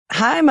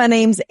Hi, my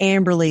name's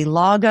Amberly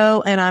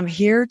Lago, and I'm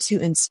here to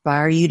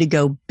inspire you to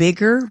go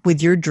bigger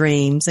with your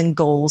dreams and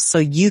goals so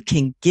you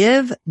can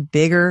give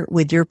bigger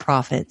with your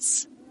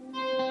profits.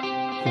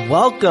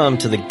 Welcome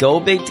to the Go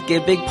Big to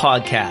Give Big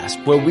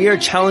podcast, where we are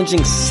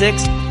challenging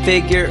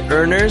six-figure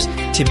earners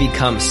to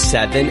become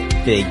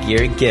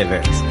seven-figure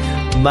givers.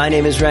 My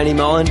name is Randy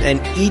Mullen, and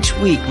each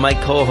week my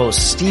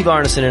co-host Steve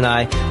Arneson and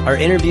I are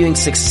interviewing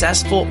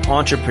successful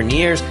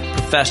entrepreneurs,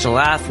 professional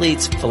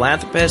athletes,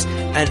 philanthropists,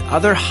 and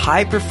other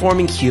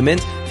high-performing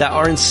humans that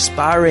are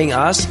inspiring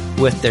us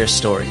with their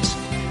stories.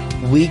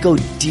 We go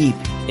deep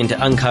into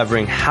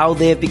uncovering how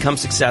they have become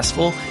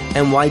successful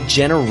and why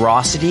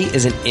generosity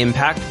is an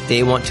impact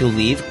they want to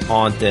leave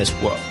on this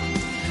world.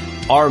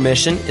 Our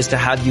mission is to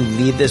have you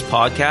leave this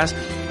podcast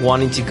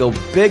wanting to go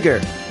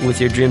bigger with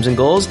your dreams and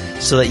goals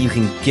so that you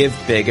can give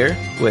bigger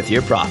with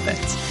your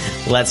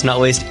profits. Let's not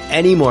waste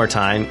any more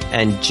time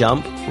and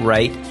jump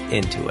right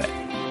into it.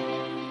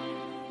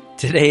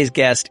 Today's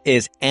guest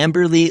is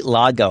Amberly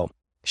Lago.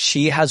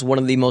 She has one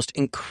of the most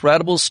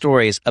incredible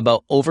stories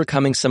about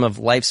overcoming some of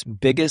life's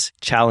biggest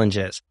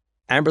challenges.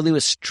 Amberly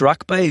was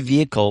struck by a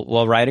vehicle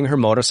while riding her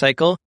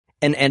motorcycle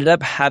and ended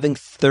up having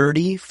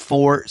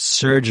 34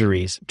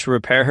 surgeries to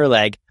repair her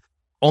leg,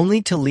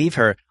 only to leave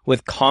her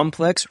with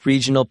complex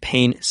regional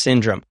pain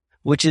syndrome,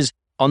 which is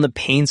on the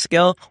pain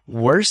scale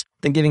worse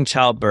than giving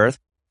childbirth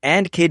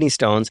and kidney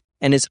stones,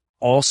 and is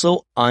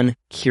also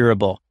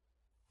uncurable.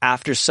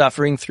 After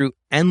suffering through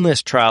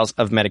endless trials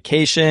of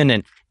medication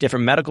and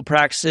different medical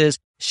practices,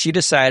 she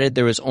decided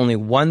there was only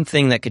one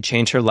thing that could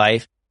change her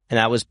life, and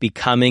that was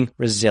becoming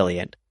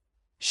resilient.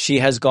 She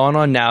has gone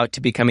on now to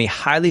become a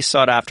highly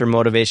sought-after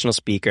motivational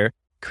speaker,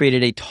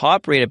 created a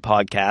top-rated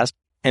podcast,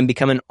 and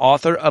become an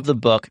author of the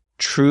book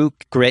True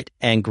Grit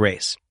and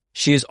Grace.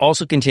 She is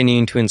also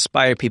continuing to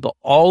inspire people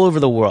all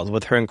over the world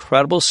with her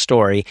incredible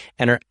story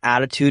and her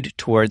attitude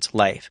towards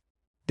life.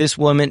 This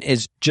woman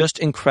is just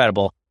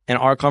incredible, and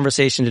our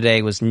conversation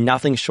today was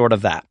nothing short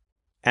of that.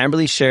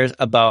 Amberly shares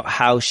about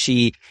how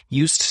she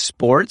used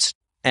sports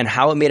and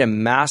how it made a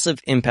massive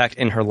impact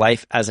in her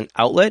life as an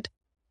outlet.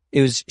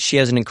 She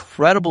has an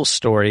incredible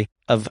story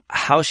of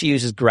how she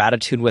uses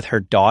gratitude with her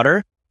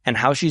daughter and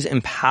how she's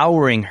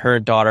empowering her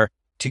daughter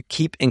to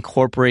keep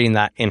incorporating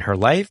that in her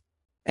life,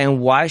 and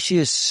why she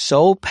is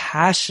so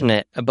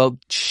passionate about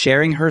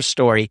sharing her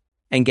story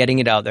and getting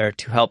it out there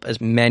to help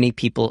as many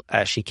people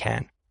as she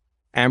can.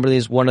 Amberly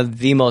is one of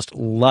the most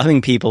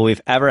loving people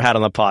we've ever had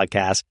on the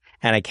podcast,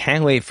 and I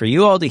can't wait for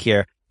you all to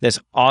hear this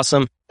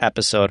awesome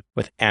episode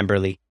with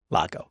Amberly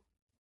Lago.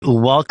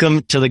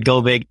 Welcome to the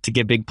Go Big to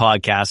Give Big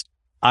podcast.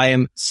 I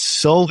am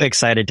so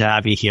excited to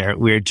have you here.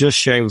 We were just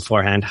sharing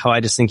beforehand how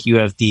I just think you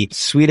have the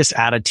sweetest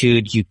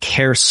attitude. You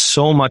care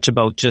so much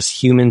about just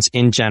humans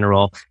in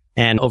general.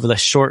 And over the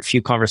short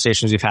few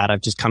conversations we've had, I've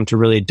just come to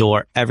really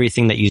adore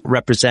everything that you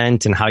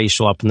represent and how you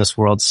show up in this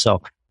world.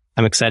 So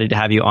I'm excited to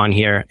have you on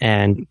here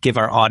and give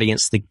our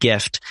audience the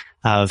gift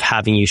of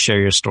having you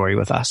share your story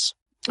with us.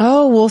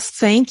 Oh, well,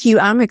 thank you.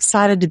 I'm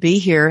excited to be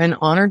here and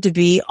honored to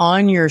be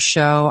on your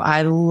show.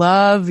 I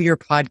love your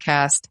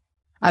podcast.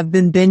 I've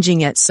been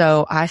binging it,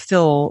 so I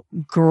feel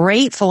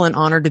grateful and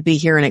honored to be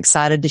here and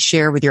excited to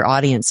share with your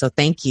audience. So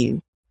thank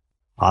you.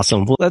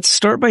 Awesome. Well, let's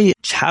start by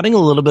chatting a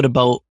little bit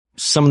about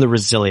some of the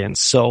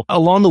resilience. So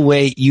along the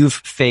way, you've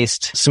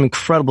faced some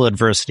incredible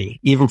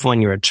adversity, even from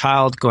when you were a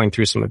child, going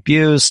through some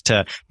abuse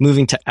to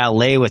moving to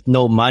LA with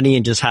no money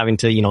and just having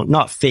to,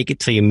 not fake it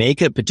till you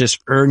make it, but just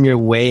earn your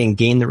way and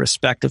gain the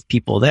respect of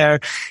people there,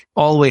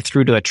 all the way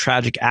through to a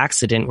tragic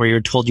accident where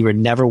you're told you would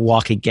never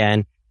walk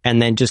again. And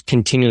then just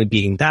continually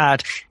beating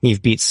that.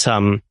 You've beat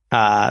some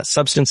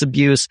substance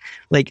abuse.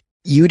 Like,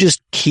 you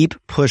just keep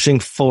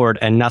pushing forward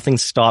and nothing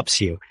stops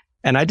you.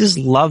 And I just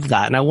love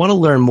that. And I want to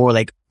learn more,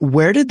 like,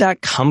 where did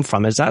that come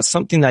from? Is that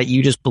something that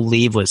you just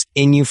believe was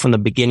in you from the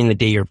beginning, the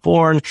day you're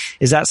born?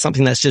 Is that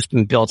something that's just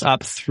been built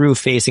up through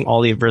facing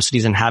all the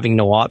adversities and having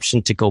no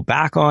option to go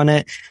back on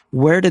it?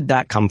 Where did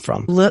that come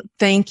from? Look,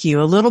 thank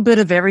you. A little bit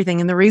of everything.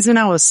 And the reason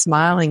I was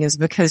smiling is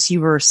because you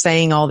were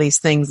saying all these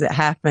things that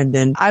happened.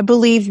 And I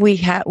believe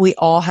we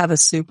all have a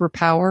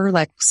superpower,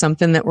 like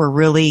something that we're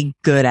really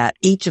good at.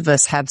 Each of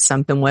us have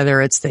something, whether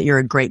it's that you're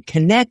a great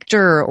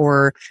connector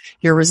or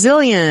you're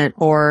resilient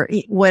or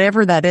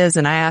whatever that is.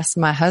 And I asked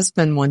my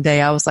husband one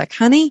day, I was like,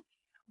 honey,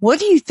 what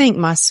do you think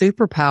my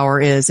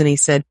superpower is? And he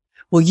said,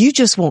 well, you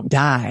just won't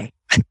die.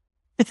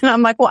 And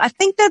I'm like, well, I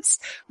think that's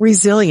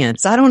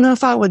resilience. I don't know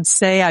if I would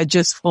say I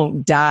just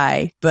won't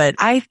die, but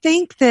I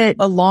think that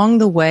along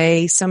the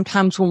way,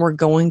 sometimes when we're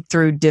going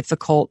through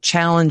difficult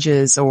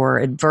challenges or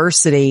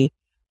adversity,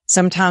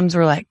 sometimes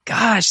we're like,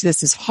 gosh,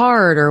 this is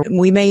hard. Or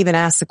we may even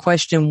ask the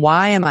question,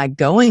 why am I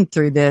going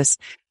through this?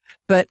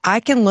 But I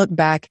can look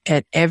back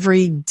at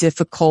every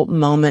difficult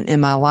moment in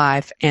my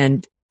life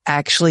and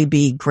actually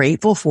be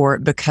grateful for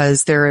it,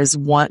 because there's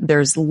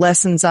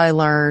lessons I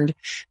learned,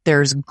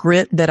 there's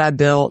grit that I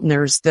built, and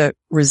there's the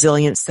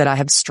resilience that I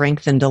have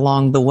strengthened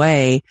along the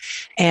way.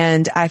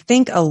 And I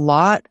think a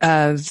lot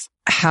of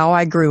how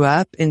I grew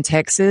up in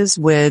Texas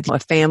with a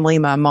family.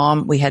 My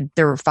mom,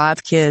 there were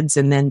 5 kids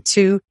and then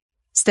 2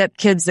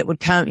 stepkids that would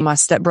come, my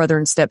stepbrother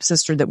and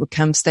stepsister that would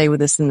come stay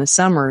with us in the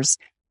summers.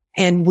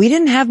 And we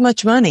didn't have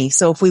much money.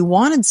 So if we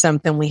wanted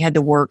something, we had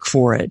to work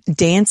for it.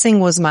 Dancing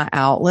was my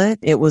outlet.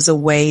 It was a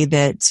way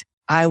that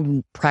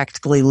I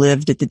practically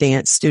lived at the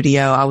dance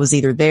studio. I was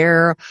either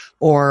there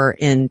or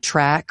in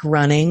track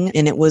running,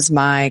 and it was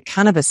my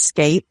kind of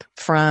escape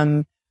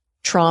from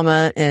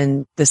trauma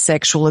and the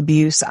sexual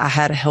abuse. I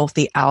had a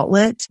healthy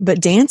outlet, but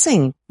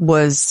dancing it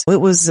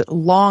was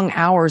long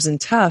hours and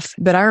tough.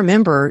 But I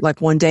remember like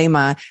one day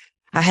I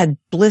had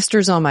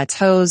blisters on my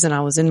toes and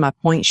I was in my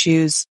point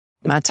shoes.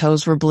 My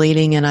toes were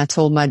bleeding and I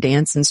told my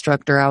dance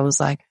instructor, I was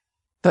like,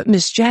 but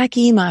Miss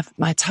Jackie, my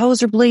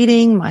toes are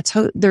bleeding.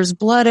 There's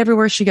blood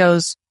everywhere. She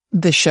goes,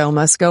 the show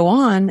must go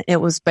on.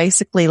 It was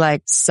basically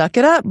like, suck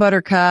it up,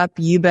 Buttercup.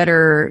 You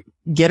better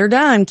get her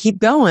done. Keep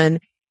going.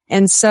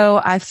 And so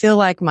I feel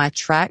like my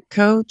track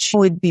coach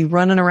would be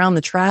running around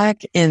the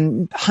track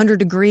in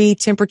 100-degree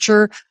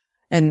temperature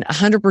and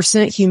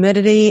 100%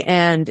 humidity.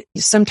 And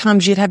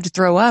sometimes you'd have to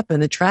throw up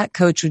and the track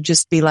coach would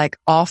just be like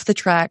off the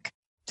track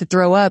to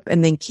throw up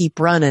and then keep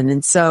running.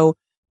 And so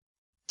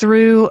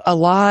through a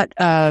lot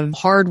of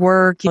hard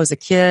work, I was a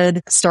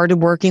kid, started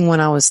working when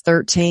I was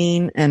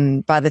 13.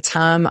 And by the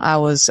time I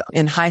was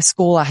in high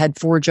school, I had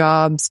 4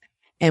 jobs.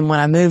 And when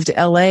I moved to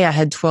LA, I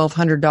had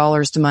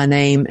 $1,200 to my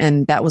name.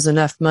 And that was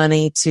enough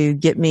money to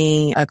get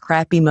me a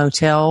crappy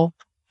motel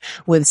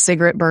with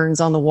cigarette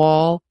burns on the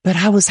wall. But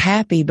I was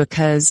happy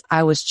because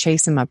I was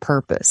chasing my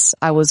purpose.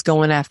 I was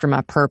going after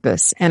my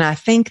purpose. And I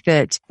think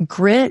that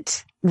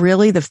grit,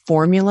 really the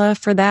formula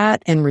for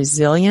that, and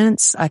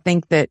resilience. I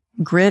think that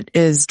grit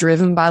is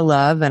driven by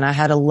love, and I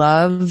had a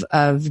love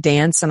of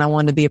dance and I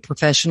wanted to be a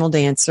professional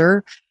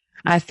dancer.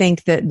 I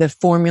think that the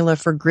formula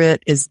for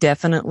grit is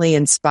definitely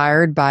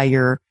inspired by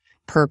your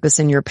purpose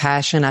and your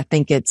passion. I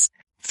think it's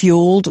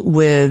fueled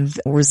with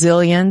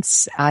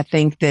resilience. I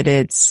think that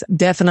it's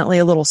definitely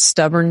a little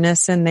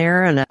stubbornness in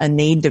there and a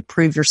need to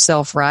prove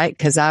yourself right,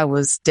 because I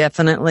was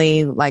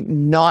definitely like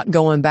not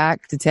going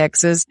back to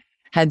Texas.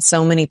 Had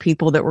so many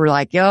people that were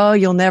like, "Yo,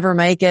 you'll never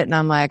make it." And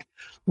I'm like,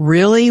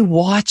 really?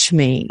 Watch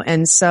me.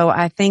 And so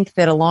I think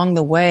that along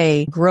the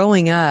way,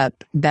 growing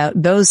up,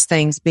 those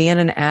things, being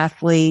an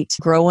athlete,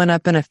 growing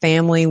up in a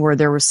family where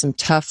there was some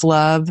tough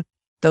love,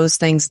 those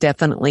things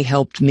definitely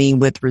helped me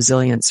with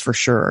resilience for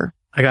sure.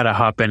 I got to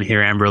hop in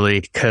here,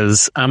 Amberly,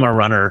 because I'm a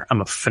runner.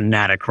 I'm a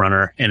fanatic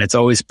runner. And it's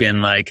always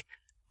been like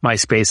my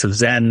space of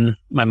Zen,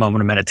 my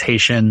moment of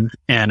meditation.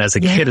 And as a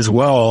kid as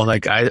well,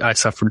 like I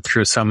suffered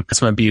through some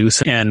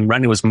abuse, and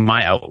running was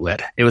my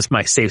outlet. It was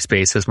my safe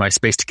space. It was my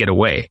space to get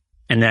away.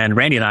 And then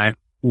Randy and I,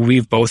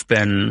 we've both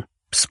been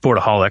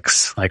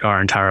sportaholics like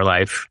our entire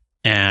life.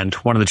 And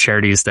one of the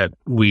charities that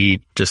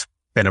we just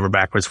bend over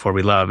backwards for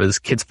we love is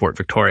Kids Sport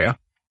Victoria,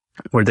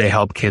 where they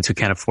help kids who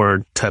can't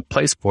afford to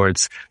play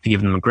sports to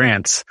give them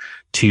grants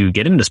to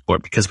get into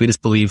sport, because we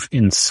just believe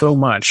in so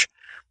much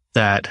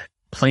that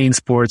playing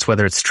sports,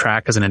 whether it's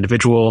track as an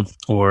individual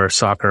or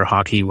soccer,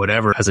 hockey,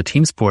 whatever, as a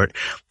team sport,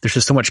 there's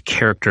just so much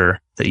character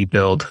that you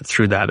build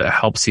through that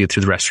helps you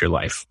through the rest of your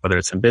life, whether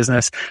it's in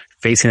business,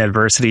 facing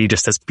adversity,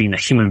 just as being a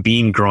human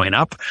being growing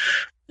up.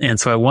 And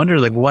so I wonder,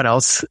 like, what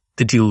else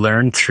did you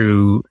learn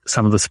through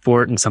some of the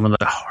sport and some of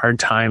the hard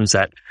times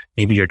that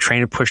maybe your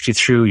trainer pushed you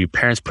through, your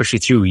parents pushed you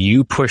through,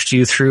 you pushed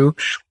you through?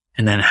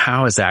 And then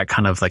how has that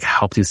kind of like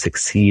helped you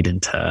succeed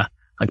into,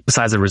 like,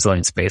 besides the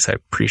resilient space? I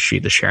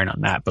appreciate the sharing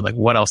on that, but like,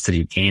 what else did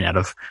you gain out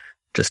of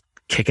just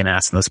kicking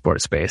ass in the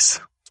sport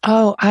space?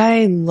 Oh,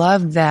 I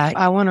love that.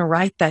 I want to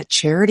write that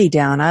charity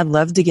down. I'd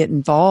love to get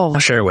involved.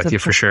 I'll share it with you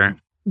for sure.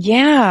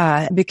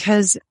 Yeah,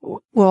 because,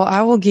 well,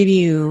 I will give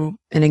you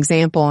an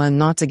example, and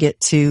not to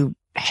get too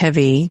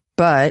heavy,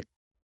 but,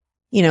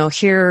 you know,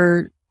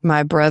 here,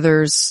 my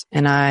brothers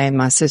and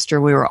my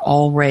sister, we were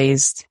all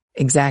raised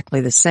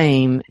exactly the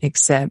same,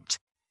 except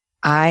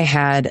I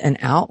had an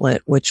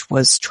outlet, which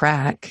was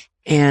track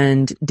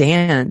and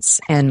dance,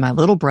 and my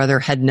little brother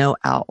had no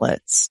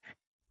outlets.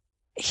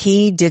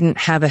 He didn't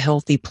have a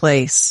healthy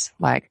place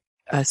like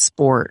a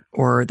sport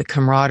or the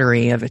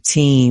camaraderie of a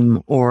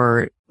team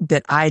or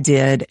that I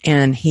did.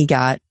 And he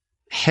got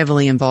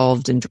heavily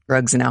involved in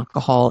drugs and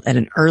alcohol at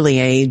an early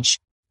age.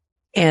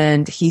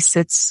 And he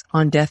sits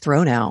on death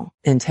row now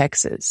in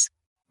Texas.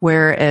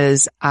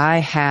 Whereas I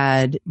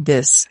had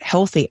this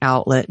healthy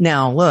outlet.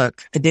 Now,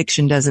 look,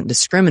 addiction doesn't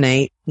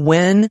discriminate.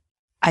 When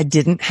I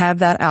didn't have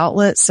that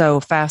outlet, so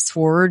fast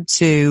forward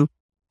to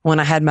when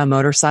I had my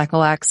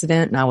motorcycle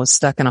accident and I was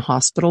stuck in a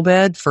hospital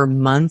bed for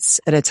months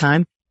at a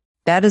time,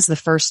 that is the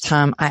first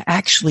time I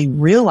actually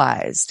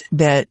realized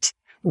that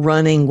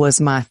running was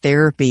my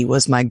therapy,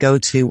 was my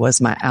go-to, was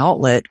my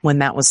outlet, when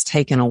that was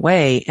taken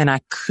away and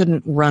I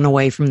couldn't run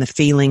away from the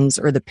feelings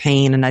or the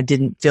pain, and I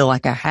didn't feel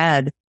like I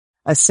had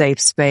a safe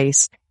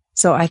space.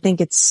 So I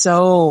think it's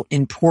so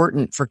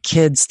important for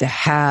kids to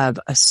have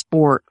a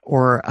sport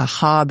or a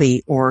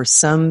hobby or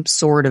some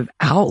sort of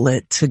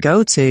outlet to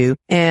go to.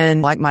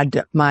 And like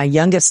my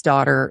youngest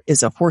daughter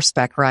is a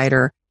horseback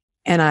rider,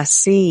 And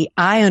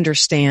I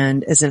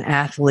understand as an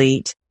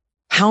athlete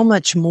how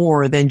much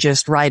more than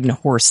just riding a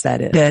horse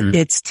that is. That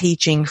it's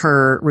teaching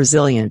her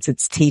resilience.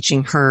 It's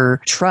teaching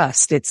her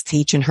trust. It's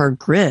teaching her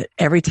grit.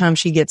 Every time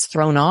she gets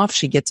thrown off,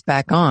 she gets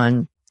back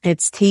on.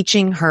 It's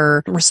teaching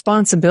her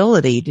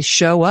responsibility to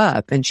show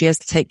up, and she has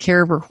to take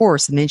care of her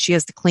horse, and then she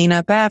has to clean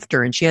up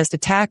after, and she has to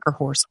tack her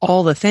horse,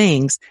 all the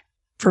things.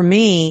 For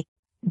me,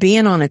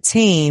 being on a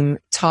team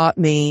taught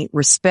me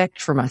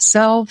respect for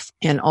myself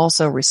and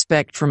also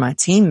respect for my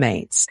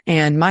teammates.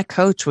 And my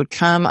coach would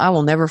come, I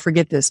will never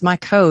forget this. My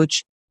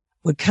coach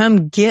would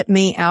come get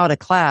me out of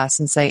class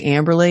and say,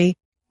 Amberly,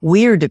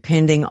 we are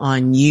depending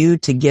on you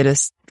to get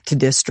us to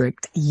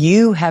district.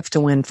 You have to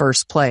win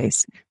first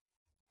place.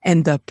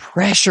 And the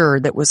pressure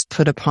that was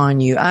put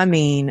upon you. I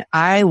mean,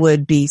 I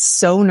would be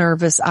so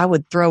nervous. I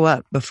would throw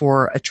up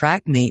before a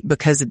track meet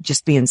because of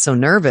just being so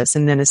nervous.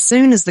 And then as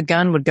soon as the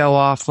gun would go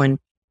off, when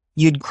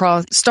you'd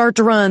start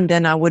to run,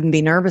 then I wouldn't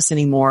be nervous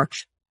anymore.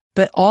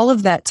 But all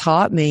of that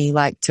taught me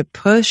like to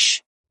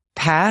push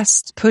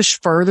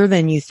further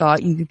than you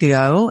thought you could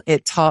go.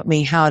 It taught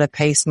me how to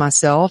pace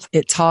myself.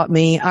 It taught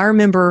me, I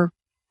remember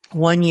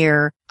one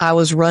year I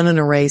was running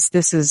a race.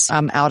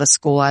 I'm out of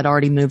school. I'd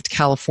already moved to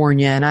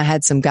California, and I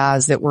had some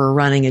guys that were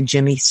running a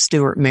Jimmy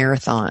Stewart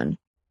marathon.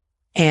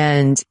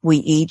 And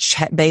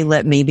they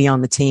let me be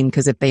on the team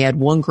because if they had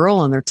one girl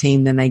on their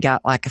team, then they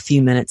got like a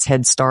few minutes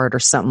head start or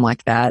something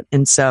like that.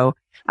 And so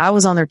I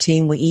was on their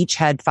team. We each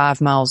had 5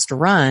 miles to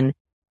run.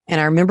 And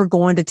I remember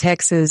going to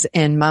Texas,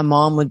 and my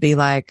mom would be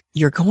like,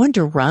 you're going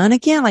to run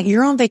again? Like,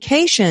 you're on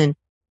vacation.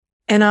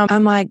 And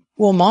I'm like,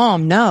 well,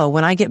 Mom, no,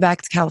 when I get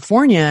back to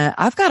California,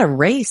 I've got a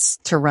race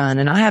to run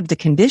and I have to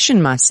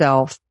condition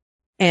myself.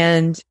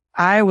 And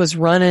I was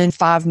running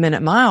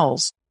 5-minute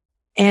miles,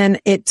 and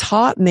it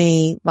taught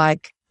me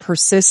like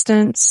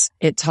persistence.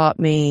 It taught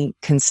me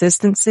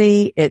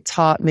consistency. It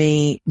taught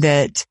me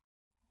that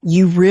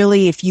you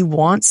really, if you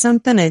want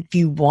something, if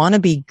you want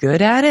to be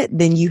good at it,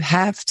 then you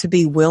have to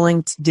be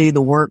willing to do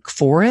the work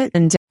for it.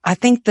 And I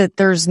think that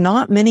there's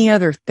not many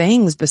other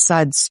things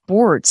besides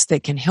sports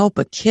that can help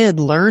a kid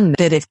learn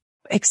that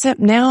except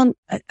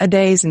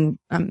nowadays, and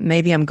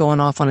maybe I'm going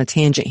off on a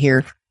tangent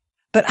here,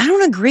 but I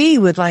don't agree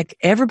with like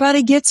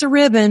everybody gets a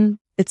ribbon.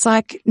 It's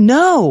like,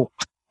 no,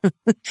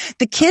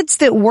 the kids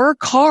that work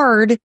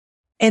hard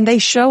and they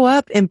show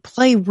up and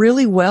play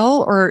really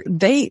well,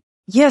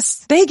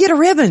 yes, they get a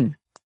ribbon.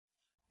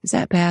 Is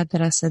that bad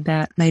that I said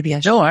that? Maybe I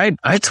should. No,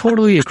 I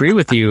totally agree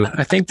with you.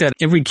 I think that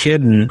every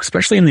kid, and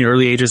especially in the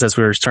early ages as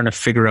we're starting to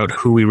figure out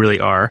who we really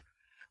are,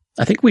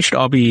 I think we should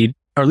all be,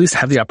 or at least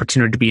have the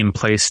opportunity to be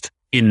placed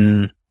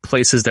in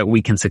places that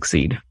we can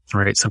succeed,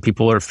 right? Some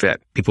people are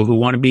fit. People who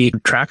want to be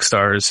track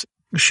stars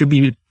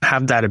should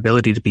have that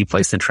ability to be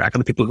placed in track.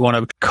 Other people who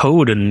want to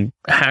code and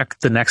hack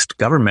the next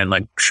government,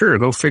 like, sure,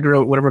 go figure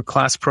out whatever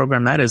class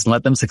program that is and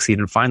let them succeed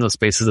and find those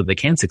spaces that they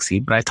can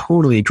succeed. But I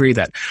totally agree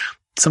that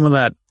some of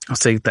that, I'll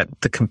say that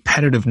the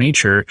competitive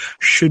nature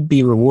should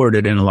be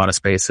rewarded in a lot of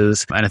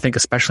spaces. And I think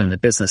especially in the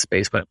business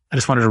space. But I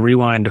just wanted to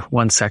rewind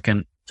 1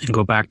 second and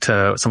go back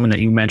to something that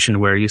you mentioned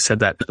where you said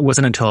that it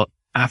wasn't until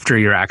after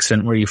your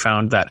accident where you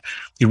found that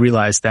you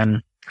realized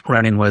then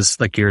running was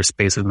like your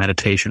space of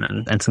meditation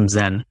and some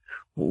Zen.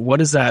 What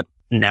is that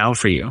now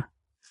for you?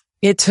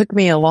 It took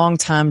me a long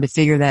time to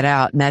figure that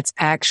out. And that's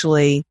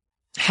actually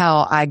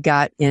how I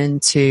got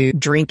into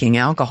drinking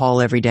alcohol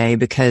every day,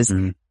 because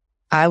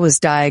I was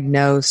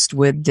diagnosed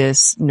with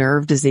this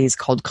nerve disease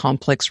called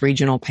complex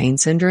regional pain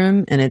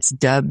syndrome, and it's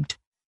dubbed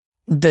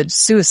the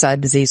suicide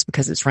disease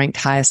because it's ranked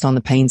highest on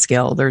the pain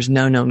scale. There's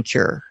no known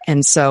cure.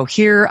 And so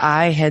here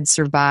I had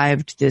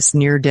survived this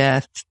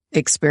near-death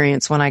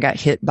experience when I got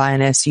hit by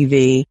an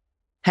SUV,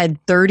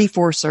 had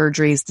 34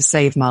 surgeries to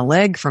save my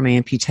leg from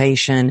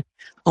amputation,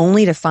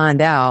 only to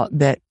find out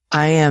that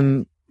I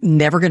am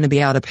never going to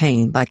be out of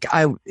pain. Like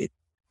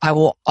I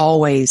will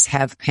always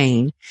have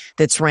pain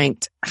that's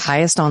ranked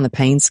highest on the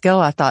pain scale.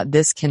 I thought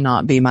this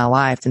cannot be my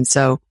life. And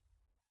so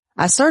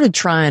I started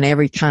trying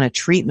every kind of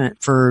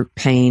treatment for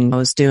pain. I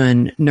was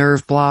doing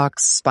nerve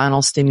blocks,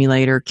 spinal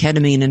stimulator,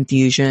 ketamine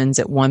infusions.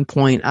 At one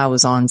point, I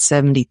was on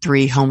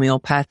 73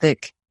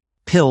 homeopathic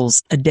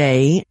pills a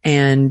day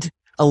and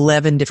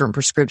 11 different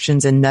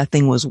prescriptions, and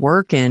nothing was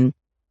working.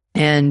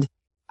 And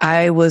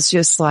I was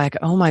just like,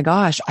 oh my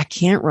gosh, I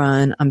can't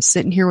run. I'm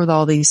sitting here with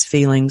all these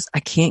feelings. I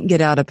can't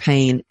get out of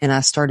pain. And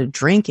I started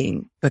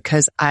drinking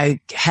because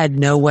I had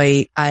no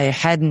way. I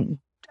had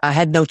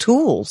no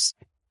tools.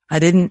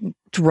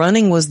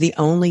 Running was the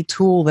only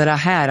tool that I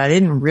had. I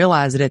didn't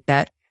realize it at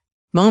that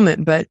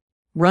moment, but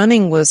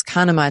running was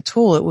kind of my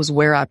tool. It was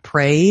where I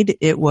prayed.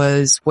 It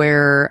was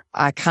where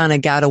I kind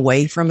of got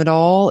away from it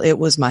all. It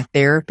was my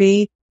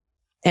therapy.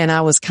 And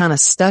I was kind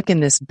of stuck in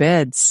this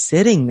bed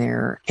sitting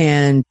there,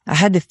 and I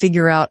had to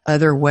figure out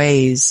other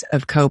ways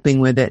of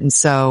coping with it. And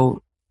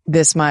so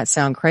this might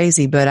sound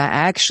crazy, but I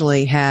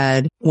actually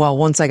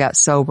once I got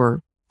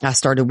sober, I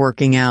started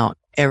working out.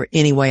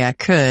 any way I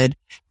could.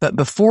 But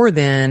before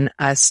then,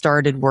 I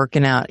started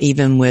working out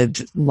even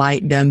with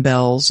light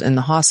dumbbells in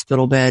the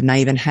hospital bed. And I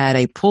even had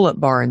a pull-up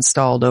bar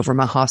installed over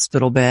my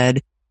hospital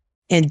bed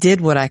and did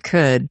what I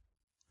could.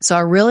 So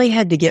I really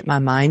had to get my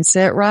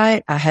mindset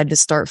right. I had to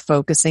start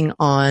focusing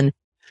on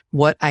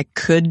what I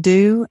could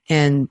do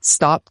and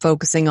stop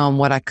focusing on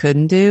what I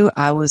couldn't do.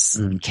 I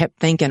kept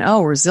thinking,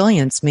 oh,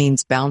 resilience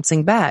means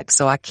bouncing back.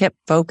 So I kept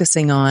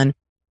focusing on,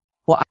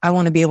 well, I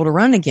want to be able to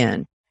run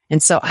again.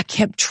 And so I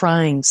kept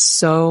trying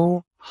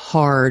so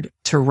hard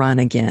to run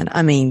again.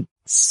 I mean,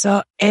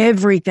 so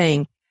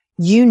everything,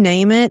 you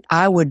name it,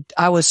 I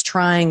was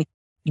trying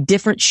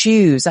different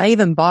shoes. I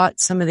even bought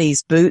some of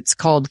these boots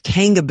called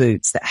Kanga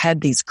boots that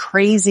had these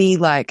crazy,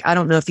 like, I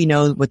don't know if you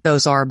know what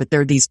those are, but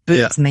they're these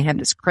boots and they have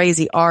this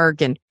crazy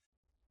arc. And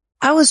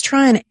I was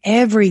trying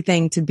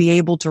everything to be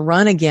able to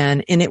run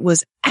again. And it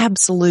was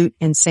absolute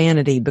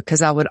insanity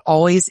because I would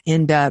always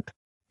end up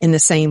in the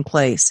same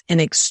place, in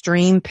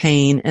extreme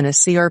pain and a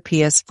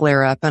CRPS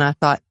flare up. And I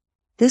thought,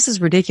 this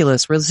is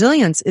ridiculous.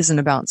 Resilience isn't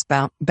about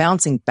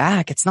bouncing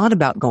back. It's not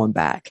about going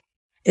back.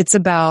 It's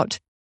about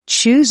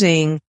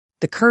choosing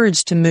the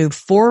courage to move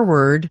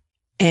forward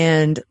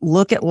and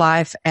look at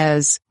life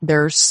as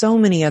there are so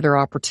many other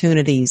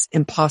opportunities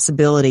and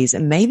possibilities,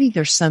 and maybe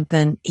there's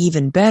something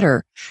even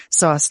better.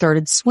 So I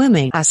started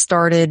swimming. I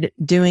started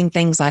doing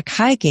things like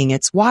hiking.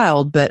 It's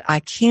wild, but I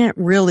can't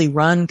really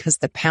run because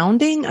the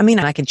pounding, I mean,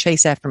 I can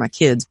chase after my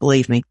kids,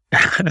 believe me,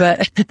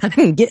 but I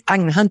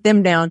can hunt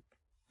them down,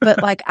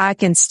 but like I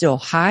can still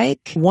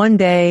hike. One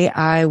day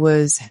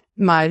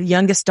my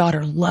youngest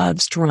daughter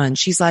loves to run.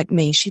 She's like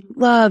me. She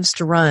loves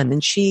to run,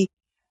 and she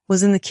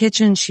was in the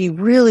kitchen. She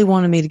really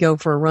wanted me to go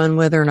for a run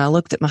with her. And I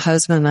looked at my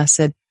husband and I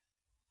said,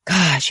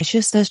 gosh, it's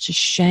just such a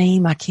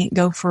shame I can't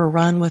go for a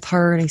run with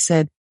her. And he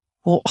said,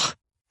 well,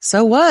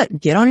 so what?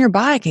 Get on your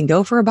bike and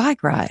go for a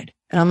bike ride.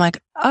 And I'm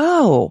like,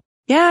 oh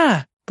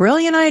yeah,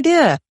 brilliant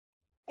idea.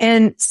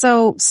 And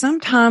so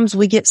sometimes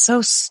we get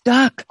so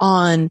stuck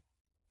on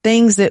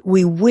things that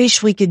we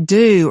wish we could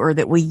do or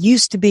that we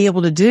used to be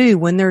able to do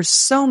when there's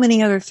so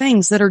many other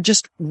things that are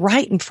just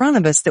right in front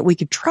of us that we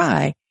could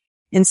try.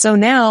 And so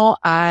now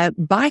I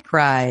bike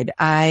ride.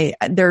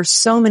 There's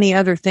so many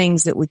other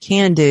things that we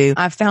can do.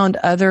 I found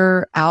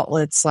other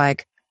outlets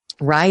like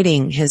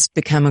writing has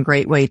become a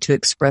great way to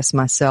express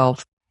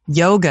myself.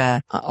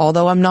 Yoga,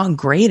 although I'm not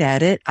great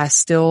at it, I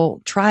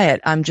still try it.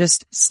 I'm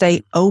just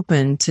stay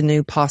open to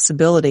new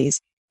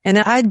possibilities. And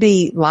I'd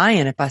be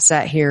lying if I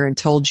sat here and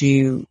told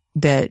you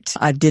that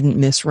I didn't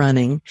miss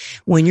running.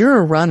 When you're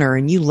a runner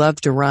and you love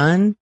to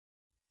run,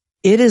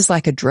 it is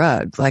like a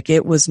drug. Like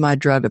it was my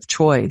drug of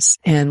choice.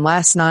 And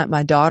last night,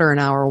 my daughter and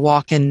I were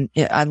walking.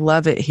 I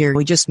love it here.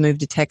 We just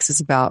moved to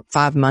Texas about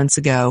 5 months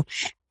ago,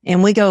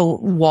 and we go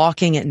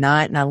walking at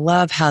night. And I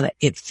love how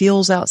it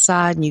feels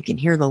outside, and you can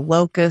hear the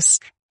locusts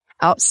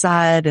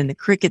outside and the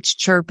crickets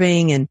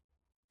chirping.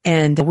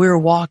 And we were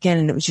walking,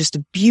 and it was just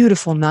a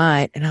beautiful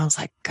night. And I was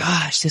like,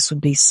 gosh, this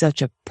would be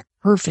such a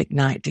perfect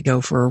night to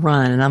go for a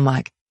run. And I'm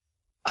like,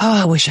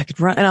 oh, I wish I could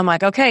run. And I'm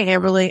like, okay,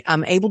 Amberly,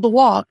 I'm able to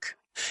walk.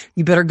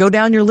 You better go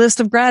down your list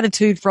of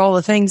gratitude for all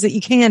the things that you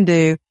can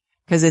do,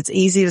 because it's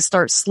easy to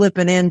start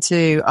slipping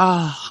into,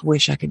 oh, I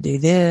wish I could do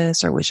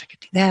this or I wish I could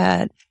do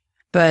that.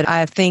 But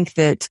I think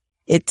that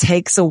it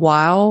takes a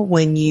while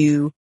when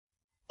you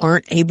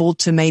aren't able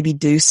to maybe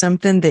do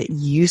something that you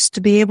used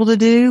to be able to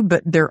do,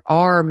 but there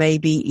are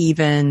maybe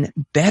even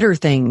better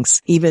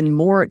things, even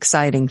more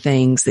exciting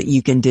things that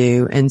you can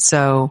do. And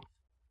so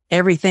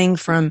everything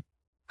from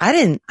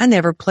I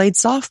never played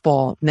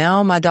softball.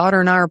 Now my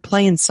daughter and I are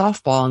playing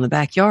softball in the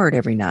backyard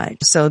every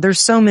night. So there's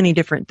so many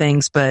different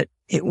things, but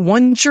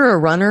once you're a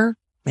runner,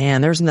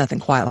 man, there's nothing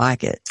quite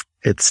like it.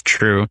 It's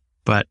true.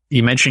 But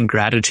you mentioned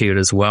gratitude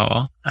as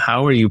well.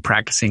 How are you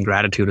practicing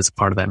gratitude as a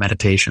part of that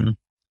meditation?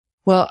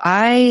 Well,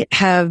 I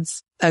have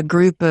a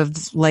group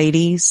of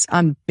ladies.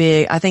 I'm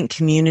big. I think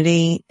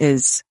community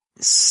is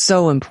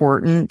so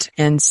important.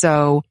 And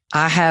so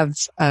I have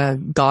a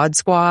God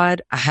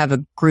Squad. I have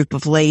a group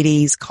of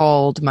ladies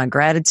called my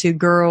Gratitude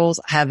Girls.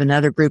 I have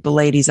another group of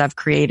ladies I've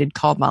created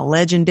called my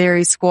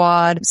Legendary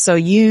Squad. So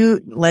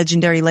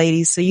legendary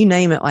ladies, so you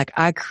name it, like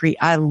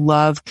I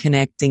love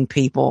connecting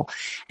people.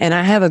 And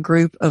I have a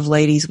group of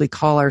ladies, we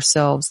call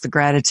ourselves the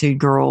Gratitude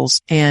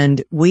Girls.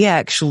 And we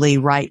actually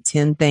write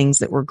 10 things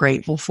that we're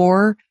grateful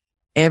for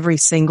every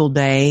single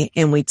day.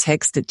 And we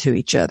text it to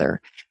each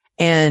other.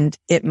 And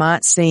it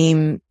might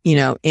seem,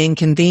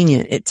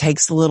 inconvenient. It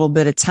takes a little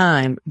bit of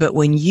time, but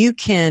when you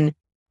can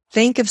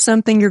think of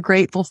something you're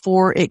grateful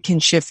for, it can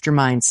shift your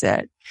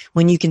mindset.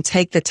 When you can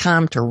take the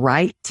time to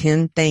write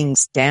 10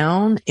 things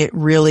down, it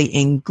really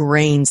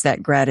ingrains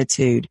that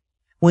gratitude.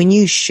 When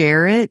you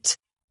share it,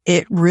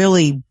 it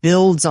really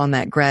builds on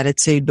that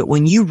gratitude. But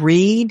when you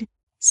read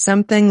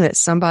something that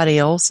somebody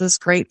else is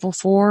grateful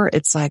for,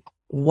 it's like,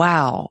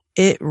 wow,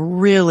 it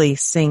really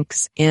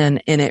sinks in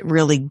and it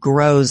really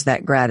grows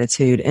that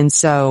gratitude. And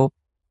so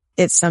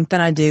it's something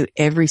I do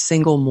every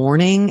single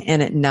morning.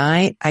 And at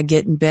night, I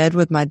get in bed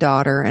with my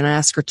daughter and I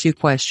ask her 2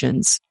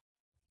 questions.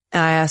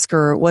 I ask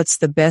her, what's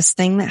the best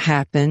thing that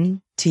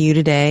happened to you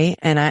today?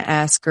 And I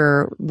ask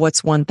her,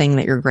 what's one thing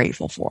that you're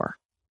grateful for?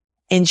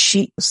 And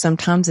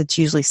sometimes it's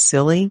usually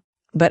silly,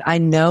 but I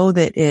know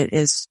that it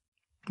is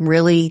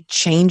really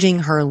changing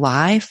her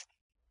life,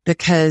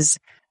 because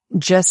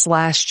just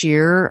last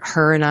year,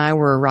 her and I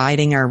were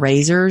riding our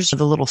razors,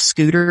 the little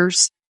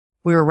scooters.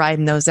 We were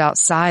riding those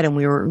outside, and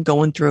we were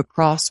going through a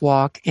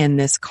crosswalk, and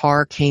this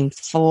car came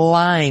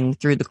flying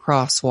through the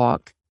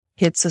crosswalk,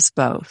 hits us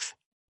both.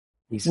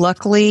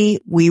 Luckily,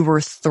 we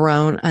were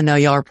thrown. I know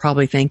y'all are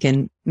probably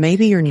thinking,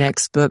 maybe your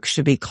next book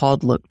should be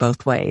called Look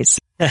Both Ways.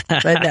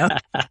 But no,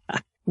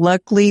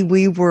 luckily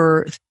we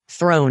were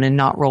thrown and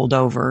not rolled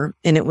over.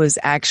 And it was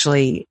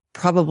actually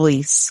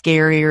probably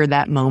scarier,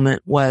 that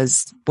moment,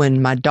 was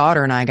when my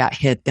daughter and I got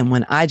hit than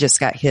when I just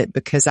got hit,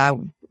 because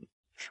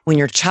when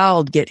your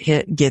child gets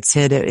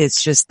hit,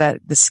 it's just the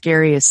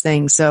scariest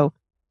thing. So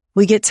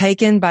we get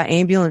taken by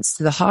ambulance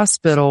to the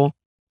hospital.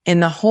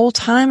 And the whole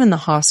time in the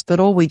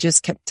hospital, we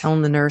just kept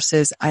telling the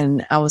nurses,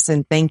 and I was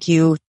saying, thank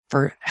you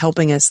for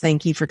helping us.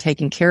 Thank you for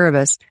taking care of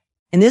us.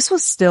 And this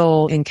was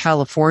still in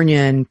California,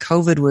 and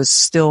COVID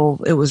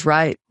it was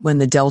right when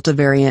the Delta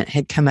variant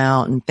had come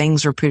out, and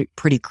things were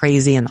pretty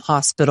crazy in the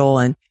hospital,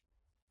 and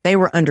they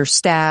were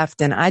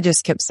understaffed. And I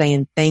just kept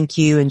saying, thank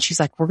you. And she's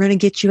like, we're going to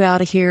get you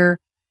out of here.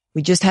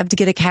 We just have to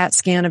get a CAT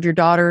scan of your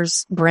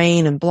daughter's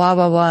brain and blah,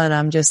 blah, blah. And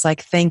I'm just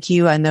like, thank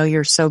you. I know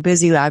you're so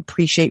busy. I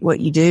appreciate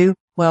what you do.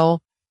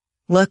 Well,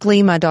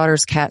 luckily, my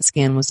daughter's CAT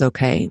scan was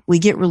okay. We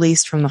get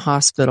released from the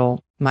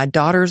hospital. My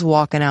daughter's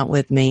walking out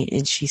with me,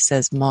 and she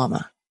says,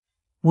 Mama,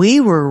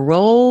 we were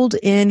rolled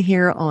in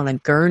here on a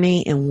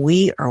gurney, and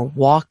we are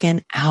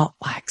walking out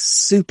like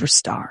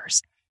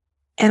superstars.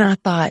 And I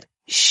thought,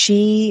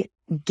 she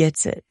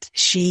gets it.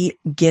 She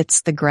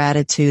gets the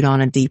gratitude on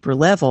a deeper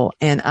level.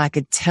 And I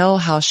could tell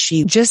how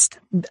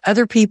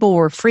other people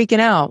were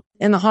freaking out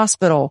in the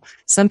hospital.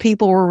 Some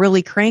people were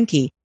really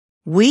cranky.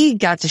 We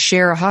got to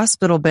share a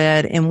hospital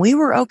bed, and we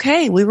were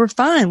okay. We were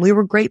fine. We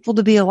were grateful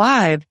to be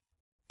alive.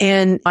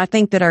 And I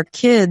think that our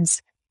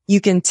kids, you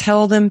can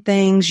tell them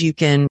things, you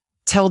can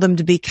tell them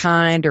to be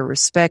kind or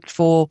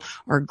respectful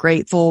or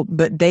grateful,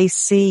 but they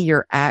see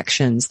your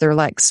actions. They're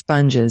like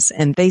sponges,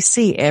 and they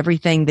see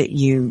everything that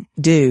you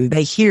do.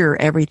 They hear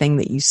everything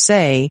that you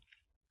say.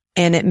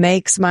 And it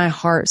makes my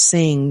heart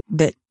sing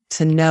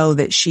to know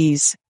that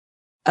she's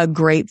a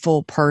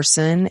grateful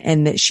person,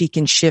 and that she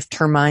can shift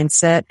her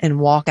mindset and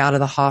walk out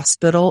of the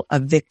hospital a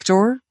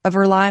victor of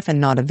her life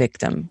and not a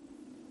victim.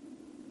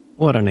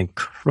 What an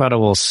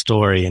incredible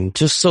story, and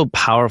just so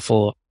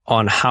powerful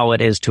on how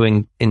it is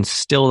to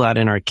instill that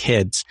in our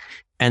kids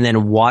and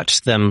then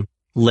watch them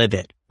live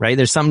it, right?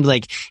 There's something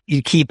like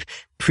you keep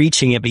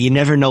preaching it, but you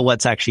never know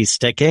what's actually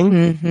sticking.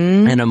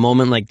 Mm-hmm. And a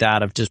moment like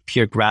that of just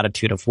pure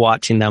gratitude of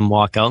watching them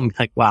walk out and be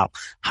like, wow,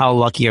 how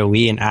lucky are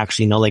we? And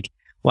actually know, like,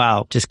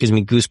 wow, just gives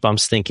me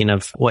goosebumps thinking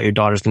of what your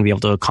daughter's going to be able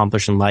to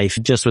accomplish in life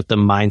just with the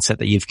mindset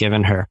that you've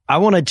given her. I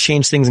want to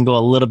change things and go a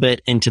little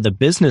bit into the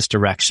business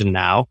direction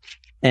now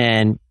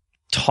and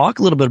talk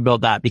a little bit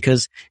about that,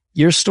 because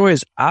your story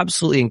is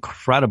absolutely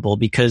incredible,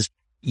 because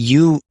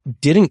you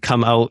didn't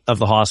come out of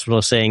the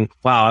hospital saying,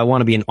 wow, I want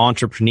to be an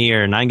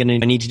entrepreneur and I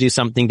need to do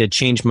something to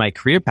change my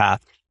career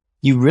path.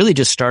 You really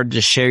just started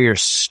to share your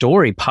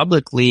story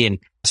publicly and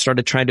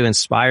started trying to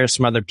inspire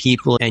some other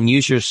people and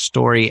use your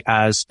story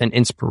as an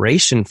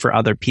inspiration for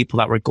other people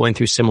that were going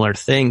through similar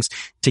things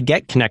to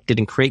get connected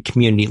and create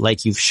community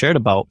like you've shared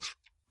about.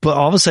 But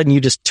all of a sudden you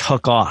just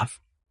took off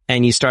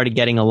and you started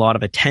getting a lot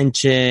of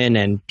attention,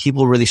 and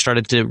people really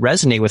started to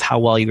resonate with how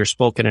well you were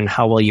spoken and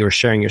how well you were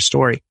sharing your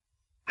story.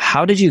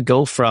 How did you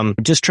go from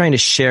just trying to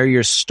share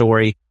your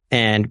story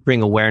and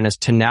bring awareness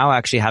to now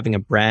actually having a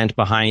brand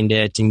behind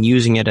it and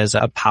using it as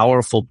a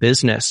powerful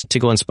business to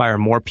go inspire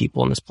more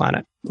people on this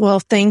planet? Well,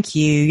 thank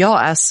you. Y'all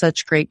ask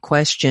such great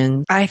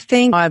questions. I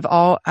think I've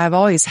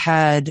always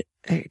had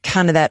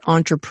kind of that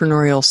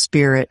entrepreneurial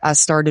spirit. I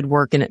started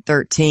working at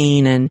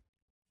 13 and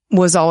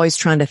was always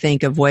trying to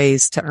think of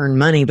ways to earn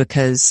money,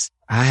 because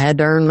I had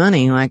to earn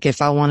money. Like, if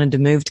I wanted to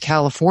move to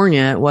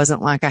California, it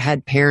wasn't like I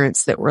had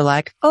parents that were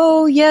like,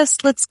 oh yes,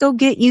 let's go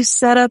get you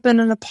set up in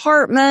an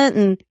apartment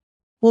and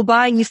we'll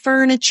buy you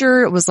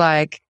furniture. It was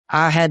like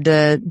I had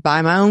to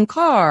buy my own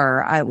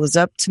car. It was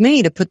up to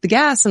me to put the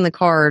gas in the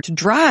car to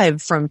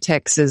drive from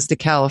Texas to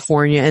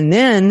California. And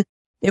then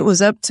it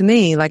was up to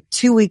me, like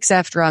 2 weeks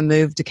after I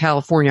moved to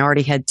California,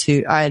 I had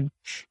two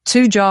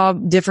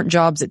different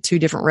jobs at two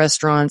different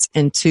restaurants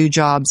and 2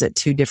 jobs at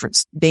 2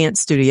 different dance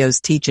studios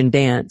teaching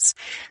dance.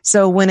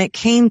 So when it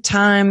came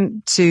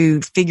time to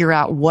figure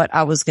out what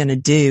I was going to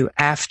do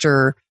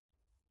after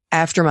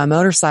my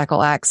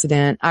motorcycle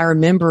accident, I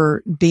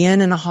remember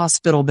being in a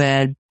hospital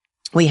bed.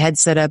 We had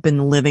set up in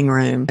the living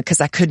room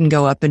because I couldn't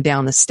go up and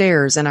down the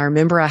stairs. And I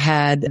remember I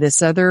had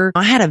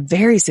a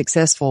very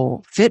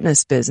successful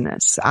fitness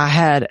business. I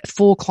had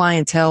full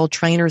clientele,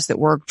 trainers that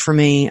worked for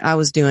me. I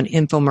was doing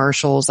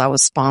infomercials. I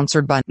was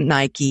sponsored by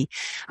Nike.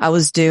 I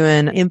was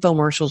doing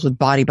infomercials with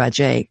Body by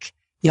Jake.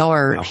 Y'all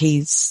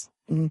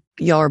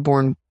are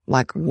born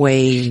like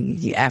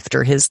way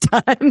after his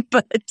time,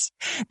 but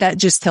that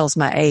just tells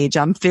my age.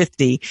 I'm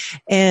 50.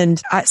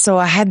 And so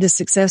I had this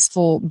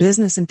successful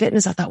business in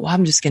fitness. I thought, well,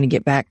 I'm just going to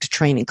get back to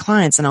training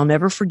clients. And I'll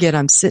never forget,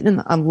 I'm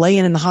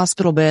laying in the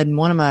hospital bed, and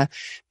one of my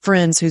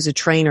friends who's a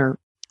trainer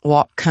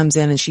comes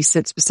in, and she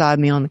sits beside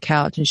me on the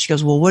couch, and she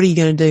goes, well, what are you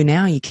going to do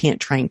now? You can't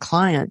train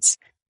clients.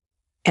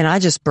 And I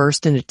just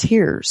burst into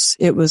tears.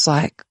 It was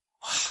like,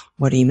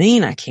 what do you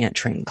mean I can't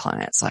train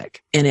clients?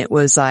 And it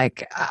was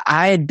like,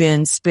 I had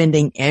been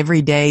spending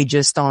every day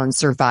just on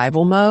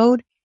survival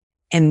mode.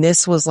 And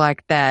this was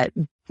like that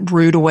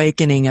rude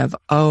awakening of,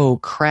 oh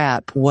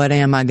crap, what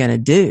am I going to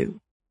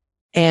do?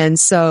 And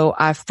so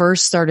I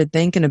first started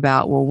thinking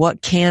about, well,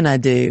 what can I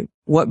do?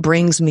 What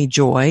brings me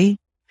joy?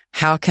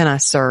 How can I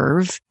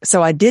serve?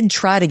 So I did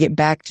try to get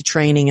back to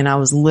training, and I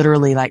was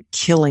literally like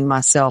killing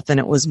myself. And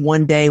it was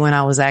one day when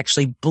I was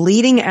actually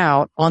bleeding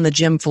out on the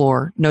gym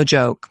floor. No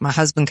joke. My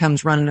husband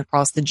comes running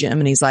across the gym,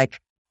 and he's like,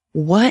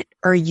 what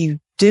are you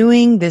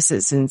doing? This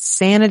is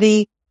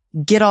insanity.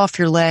 Get off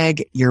your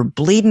leg. You're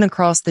bleeding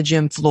across the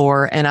gym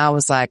floor. And I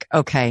was like,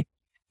 okay,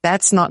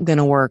 that's not going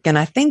to work. And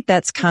I think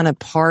that's kind of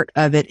part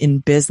of it in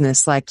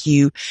business. Like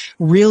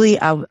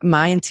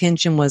my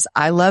intention was,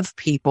 I love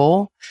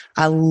people.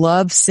 I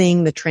love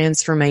seeing the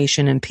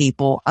transformation in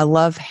people. I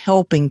love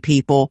helping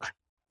people.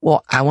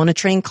 Well, I want to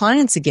train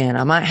clients again.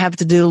 I might have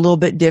to do a little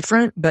bit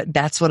different, but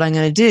that's what I'm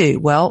going to do.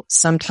 Well,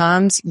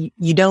 sometimes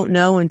you don't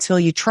know until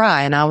you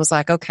try. And I was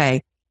like,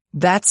 okay,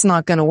 that's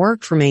not going to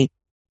work for me.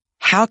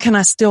 How can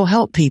I still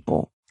help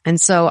people? And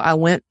so I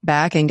went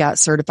back and got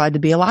certified to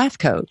be a life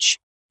coach.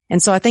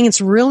 And so I think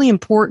it's really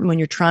important when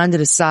you're trying to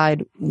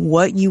decide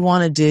what you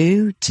want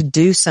to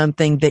do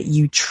something that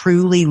you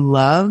truly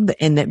love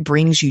and that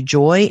brings you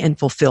joy and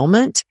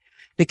fulfillment,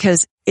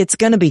 because it's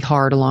going to be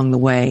hard along the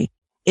way.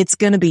 It's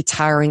going to be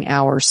tiring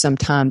hours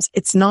sometimes.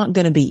 It's not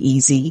going to be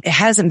easy. It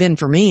hasn't been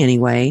for me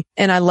anyway.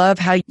 And I love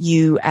how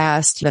you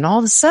asked, and all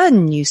of a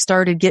sudden you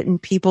started getting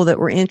people that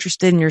were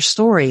interested in your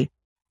story.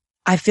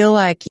 I feel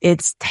like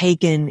it's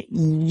taken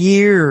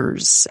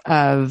years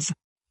of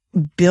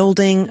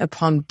building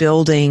upon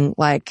building,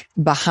 like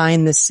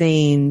behind the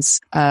scenes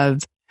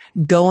of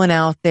going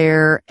out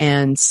there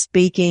and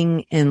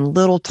speaking in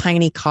little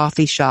tiny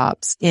coffee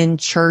shops, in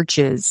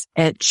churches,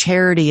 at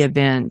charity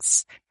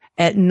events,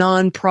 at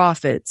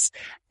nonprofits,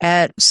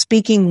 at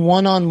speaking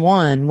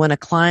one-on-one when a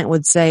client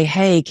would say,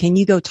 hey, can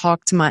you go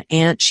talk to my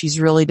aunt? She's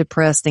really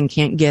depressed and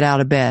can't get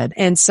out of bed.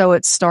 And so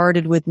it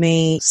started with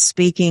me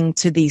speaking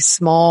to these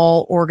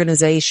small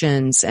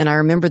organizations. And I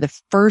remember the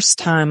first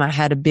time I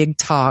had a big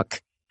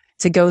talk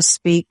to go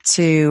speak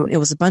to, it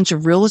was a bunch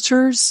of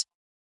realtors,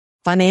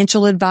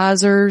 financial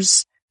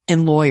advisors,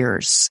 and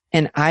lawyers.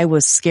 And I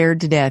was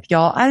scared to death.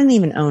 Y'all, I didn't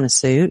even own a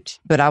suit,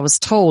 but I was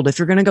told if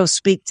you're going to go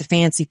speak to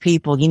fancy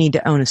people, you need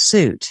to own a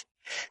suit.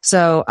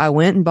 So I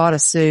went and bought a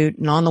suit,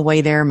 and on the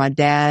way there, my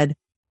dad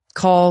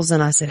calls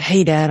and I said,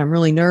 hey Dad, I'm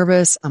really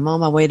nervous. I'm on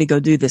my way to go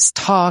do this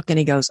talk. And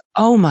he goes,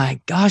 oh my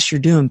gosh, you're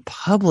doing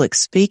public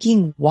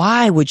speaking.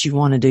 Why would you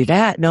want to do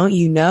that? Don't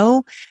you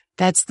know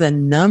that's the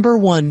number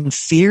one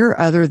fear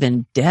other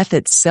than death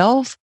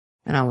itself?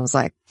 And I was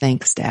like,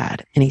 thanks,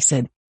 Dad. And he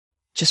said,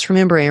 just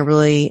remember,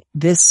 Amberly,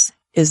 this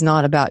is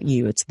not about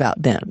you. It's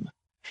about them.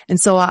 And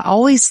so I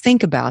always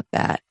think about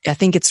that. I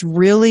think it's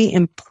really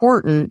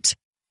important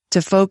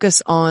to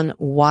focus on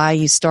why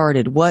you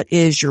started. What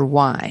is your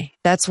why?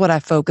 That's what I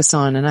focus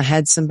on. And I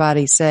had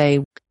somebody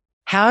say,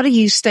 how do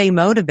you stay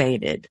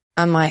motivated?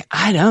 I'm like,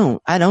 I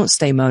don't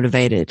stay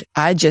motivated.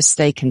 I just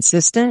stay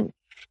consistent.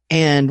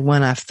 And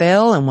when I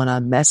fail and when I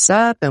mess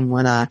up and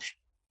when I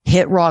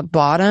hit rock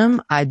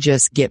bottom, I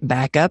just get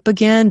back up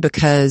again,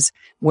 because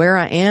where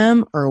I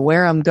am or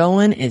where I'm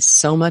going is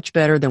so much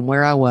better than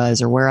where I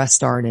was or where I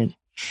started.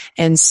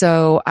 And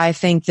so I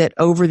think that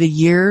over the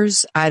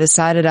years, I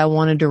decided I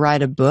wanted to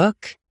write a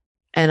book.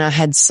 And I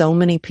had so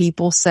many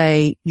people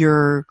say,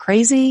 you're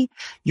crazy.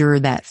 You're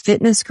that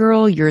fitness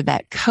girl. You're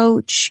that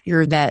coach.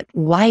 You're that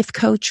life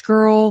coach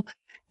girl.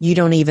 You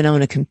don't even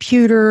own a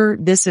computer.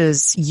 This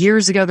is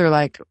years ago. They're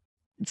like,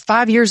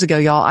 5 years ago,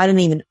 y'all, I didn't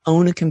even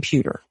own a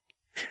computer.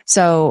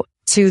 So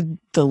to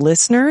the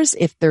listeners,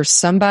 if there's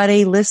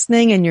somebody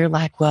listening and you're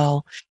like,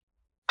 well,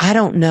 I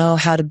don't know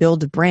how to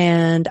build a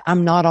brand,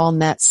 I'm not on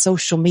that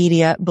social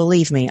media.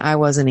 Believe me, I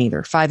wasn't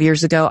either. 5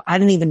 years ago, I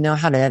didn't even know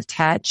how to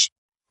attach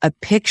a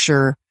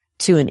picture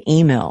to an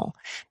email.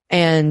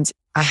 And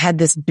I had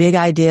this big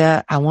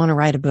idea. I want to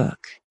write a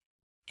book.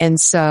 And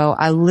so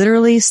I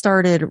literally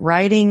started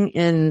writing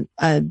in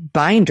a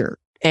binder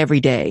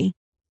every day,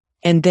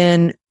 and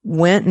then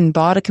went and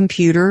bought a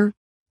computer,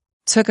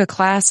 took a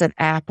class at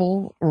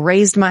Apple,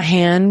 raised my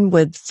hand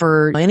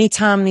for any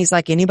time. He's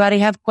like, anybody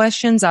have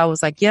questions? I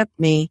was like, yep,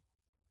 me.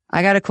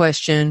 I got a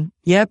question.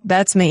 Yep,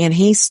 that's me. And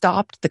he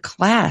stopped the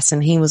class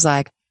and he was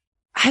like,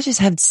 I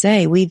just have to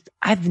say,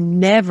 I've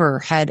never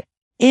had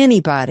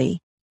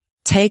anybody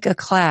take a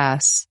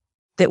class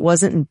that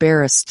wasn't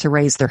embarrassed to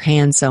raise their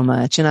hand so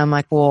much. And I'm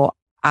like, well,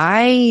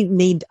 I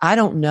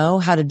don't know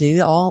how to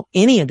do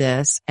any of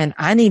this, and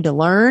I need to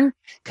learn,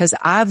 because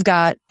I've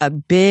got a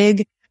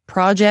big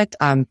project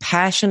I'm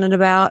passionate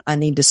about. I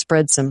need to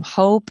spread some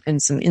hope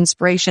and some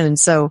inspiration. And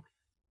so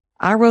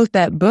I wrote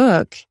that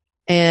book,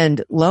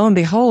 and lo and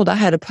behold, I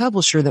had a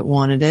publisher that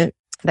wanted it.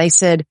 They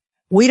said,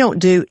 we don't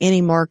do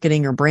any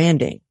marketing or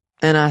branding.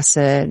 And I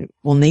said,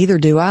 well, neither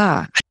do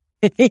I.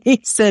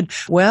 He said,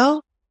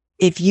 well,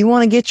 if you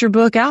want to get your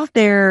book out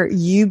there,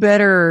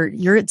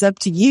 it's up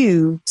to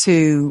you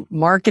to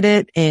market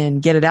it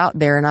and get it out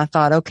there. And I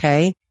thought,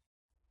 okay,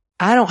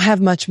 I don't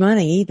have much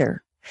money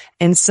either.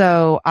 And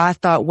so I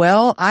thought,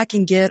 well, I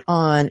can get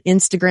on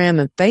Instagram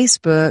and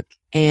Facebook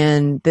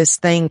and this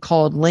thing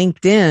called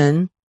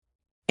LinkedIn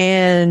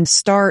and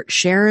start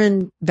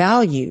sharing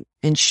value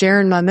and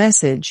sharing my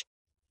message.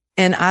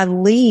 And I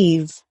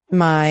leave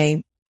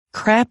my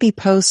crappy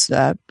posts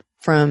up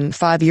from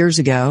 5 years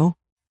ago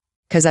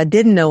because I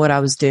didn't know what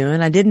I was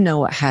doing. I didn't know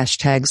what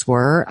hashtags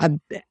were,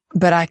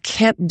 but I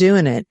kept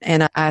doing it,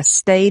 and I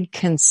stayed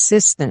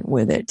consistent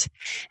with it.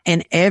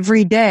 And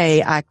every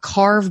day I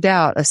carved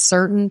out a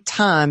certain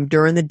time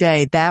during the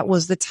day. That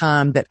was the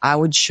time that I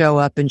would show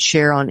up and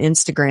share on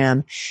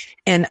Instagram.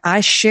 And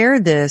I share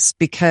this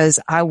because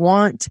I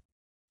want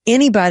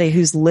anybody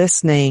who's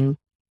listening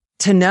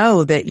to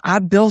know that I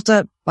built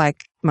up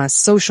like my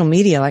social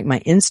media, like my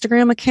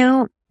Instagram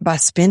account, by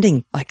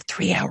spending like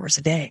 3 hours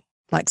a day.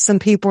 Like some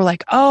people are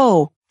like,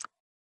 oh,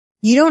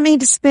 you don't need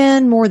to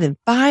spend more than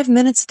 5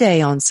 minutes a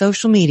day on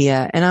social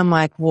media. And I'm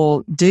like,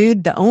 well,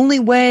 dude, the only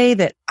way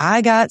that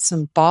I got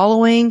some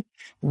following,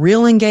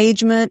 real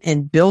engagement,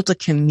 and built a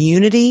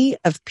community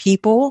of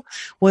people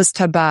was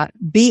to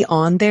be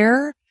on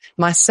there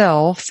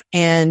myself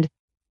and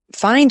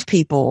find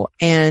people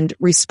and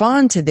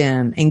respond to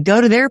them and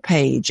go to their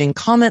page and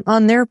comment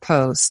on their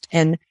post.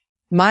 And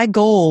my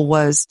goal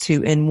was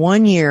to, in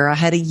 1 year, I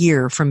had a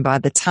year from by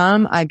the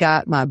time I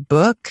got my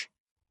book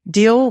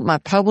deal, my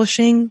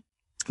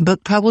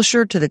book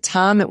publisher, to the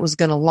time it was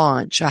going to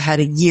launch. I had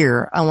a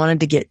year. I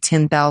wanted to get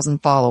 10,000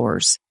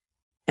 followers,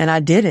 and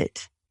I did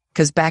it.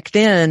 Because back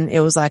then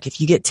it was like,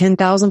 if you get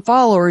 10,000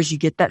 followers, you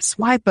get that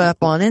swipe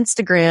up on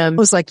Instagram. It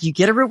was like, you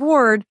get a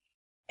reward.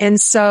 And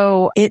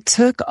so it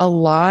took a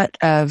lot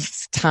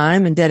of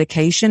time and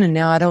dedication. And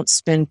now I don't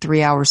spend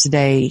 3 hours a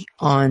day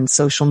on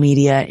social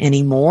media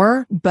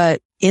anymore.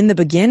 But in the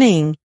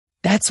beginning,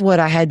 that's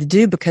what I had to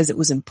do because it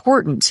was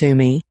important to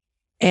me.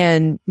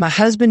 And my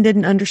husband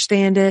didn't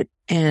understand it,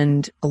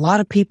 and a lot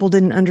of people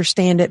didn't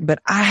understand it, but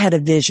I had a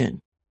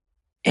vision.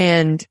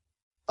 And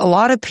a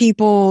lot of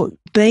people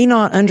may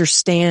not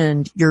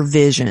understand your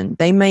vision.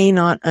 They may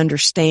not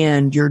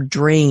understand your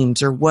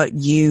dreams or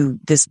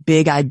this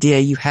big idea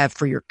you have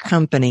for your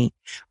company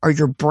or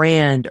your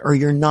brand or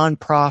your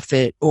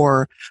nonprofit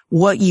or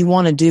what you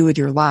want to do with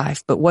your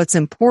life. But what's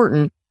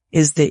important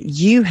is that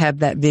you have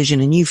that vision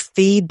and you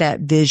feed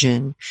that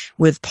vision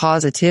with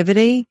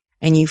positivity,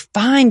 and you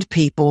find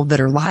people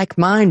that are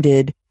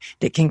like-minded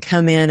that can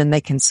come in and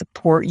they can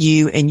support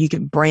you, and you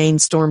can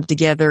brainstorm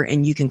together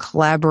and you can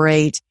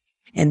collaborate.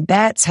 And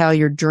that's how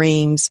your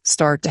dreams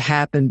start to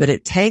happen. But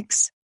it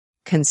takes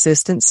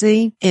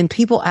consistency. And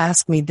people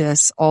ask me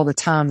this all the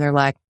time. They're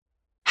like,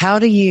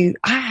 I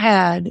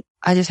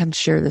just have to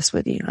share this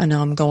with you. I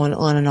know I'm going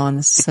on and on.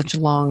 This is such a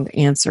long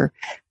answer,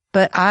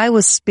 but I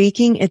was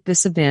speaking at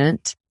this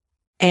event,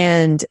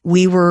 and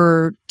we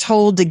were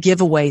told to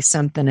give away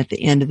something at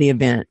the end of the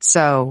event.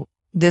 So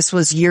this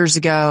was years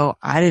ago.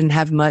 I didn't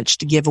have much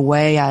to give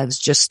away. I was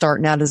just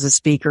starting out as a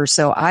speaker.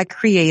 So I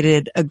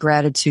created a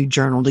gratitude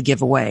journal to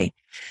give away.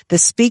 The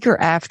speaker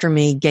after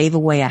me gave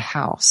away a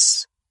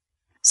house.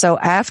 So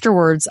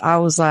afterwards, I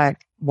was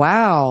like,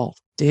 wow,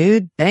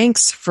 dude,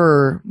 thanks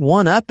for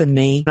one-upping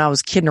me. And I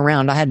was kidding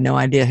around. I had no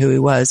idea who he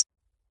was.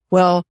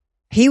 Well,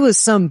 he was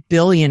some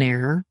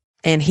billionaire,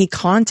 and he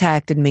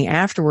contacted me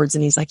afterwards,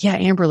 and he's like, yeah,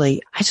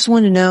 Amberly, I just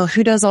want to know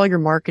who does all your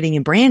marketing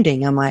and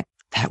branding. I'm like,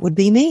 that would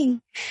be me.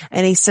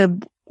 And he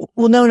said,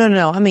 well,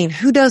 no. I mean,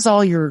 who does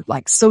all your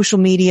like social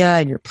media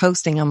and your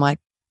posting? I'm like,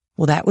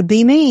 well, that would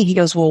be me. He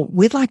goes, well,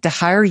 we'd like to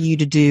hire you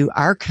to do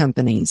our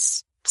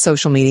company's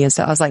social media. And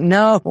so I was like,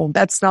 no,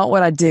 that's not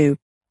what I do.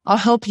 I'll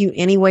help you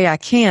any way I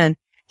can.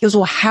 He goes,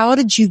 well, how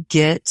did you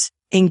get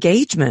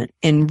engagement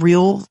and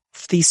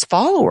these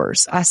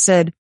followers? I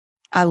said,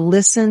 I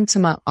listen to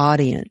my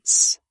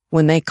audience.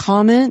 When they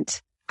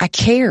comment, I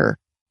care,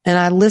 and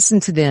I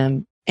listen to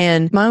them.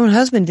 And my own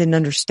husband didn't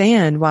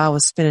understand why I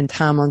was spending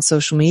time on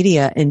social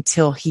media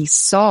until he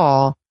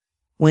saw,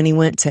 when he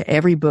went to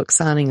every book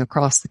signing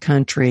across the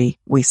country,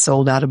 we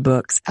sold out of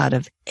books out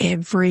of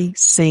every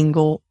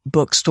single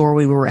bookstore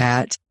we were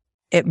at.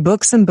 At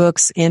Books and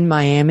Books in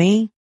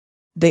Miami,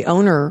 the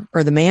owner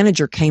or the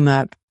manager came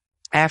up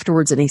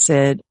afterwards, and he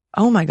said,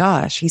 oh my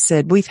gosh, he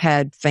said, we've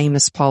had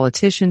famous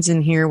politicians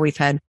in here. We've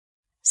had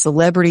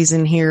celebrities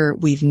in here.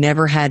 We've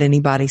never had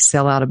anybody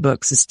sell out of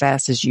books as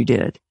fast as you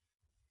did.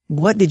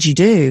 What did you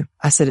do?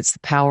 I said, it's the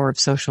power of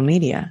social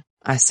media.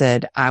 I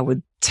said, I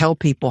would tell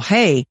people,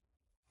 hey,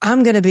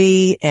 I'm going to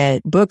be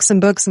at Books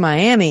and Books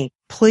Miami.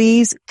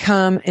 Please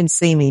come and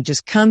see me.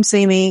 Just come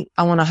see me.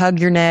 I want to hug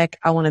your neck.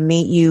 I want to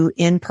meet you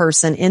in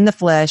person, in the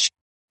flesh.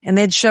 and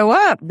they'd show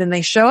up. Then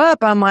they show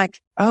up. I'm like,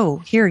 oh,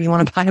 here, you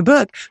want to buy a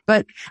book?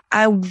 But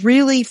I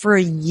really, for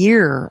a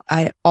year,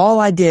 all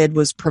I did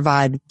was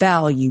provide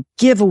value,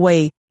 give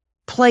away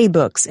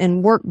playbooks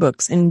and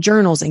workbooks and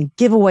journals and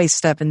give away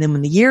stuff. And then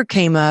when the year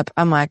came up,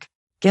 I'm like,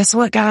 guess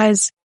what,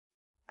 guys?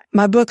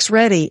 My book's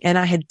ready. And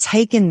I had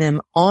taken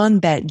them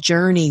on that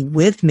journey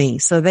with me.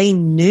 So they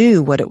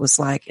knew what it was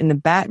like in the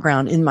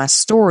background, in my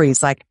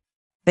stories. Like,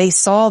 they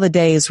saw the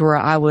days where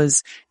I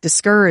was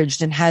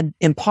discouraged and had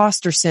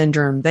imposter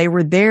syndrome. They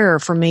were there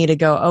for me to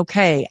go,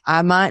 okay,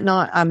 I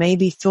may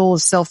be full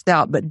of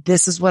self-doubt, but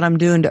this is what I'm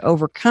doing to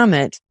overcome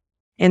it.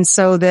 And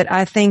so that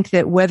I think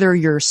that whether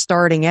you're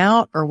starting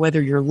out or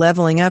whether you're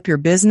leveling up your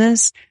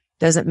business,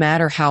 doesn't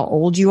matter how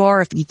old you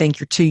are. If you think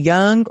you're too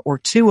young or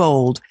too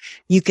old,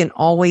 you can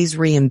always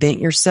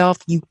reinvent yourself.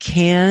 You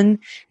can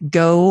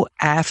go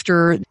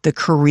after the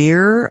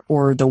career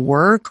or the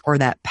work or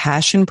that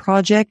passion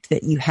project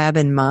that you have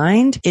in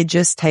mind. It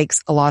just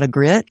takes a lot of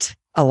grit.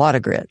 A lot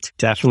of grit.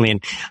 Definitely.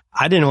 And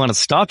I didn't want to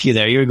stop you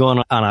there. You were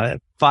going on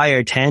a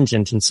fire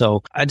tangent. And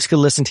so I just could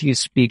listen to you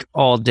speak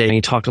all day. And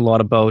you talked a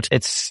lot about,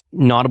 it's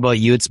not about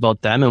you, it's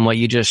about them. And what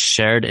you just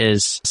shared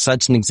is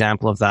such an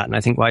example of that. And I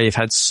think why you've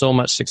had so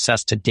much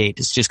success to date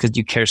is just because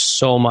you care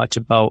so much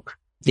about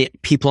the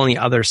people on the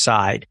other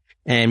side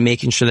and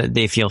making sure that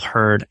they feel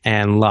heard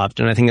and loved.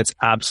 And I think it's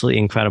absolutely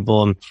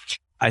incredible. And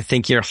I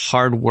think your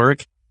hard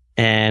work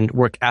and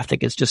work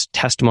ethic is just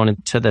testimony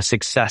to the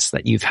success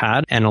that you've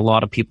had. And a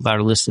lot of people that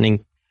are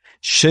listening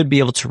should be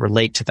able to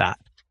relate to that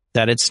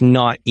it's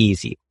not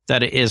easy,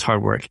 that it is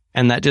hard work.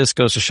 And that just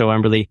goes to show,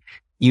 Amberly,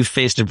 you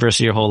faced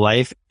adversity your whole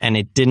life and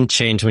it didn't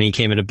change when you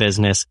came into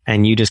business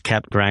and you just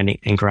kept grinding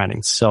and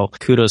grinding. So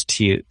kudos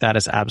to you. That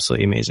is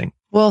absolutely amazing.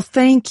 Well,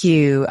 thank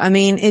you. I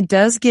mean, it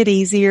does get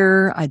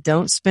easier. I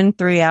don't spend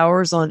 3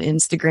 hours on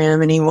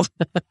Instagram anymore.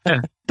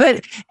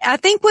 But I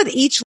think with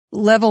each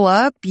level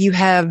up, you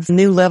have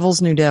new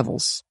levels, new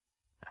devils.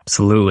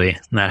 Absolutely.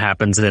 And that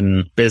happens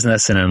in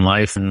business and in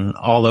life and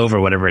all over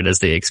whatever it is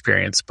they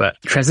experience. But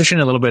transition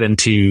a little bit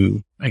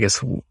into, I guess,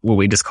 what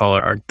we just call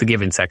the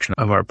giving section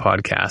of our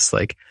podcast.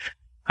 Like,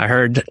 I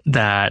heard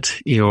that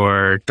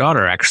your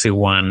daughter actually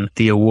won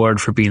the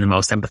award for being the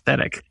most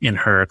empathetic in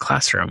her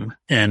classroom.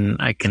 And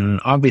I can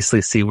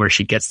obviously see where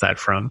she gets that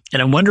from.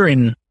 And I'm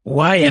wondering,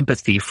 why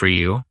empathy for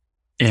you?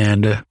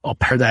 And I'll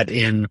pair that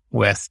in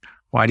with,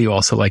 why do you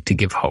also like to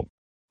give hope?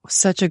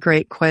 Such a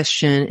great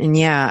question. And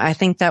yeah, I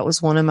think that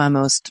was one of my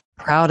most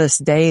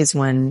proudest days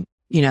when,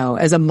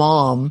 as a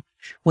mom,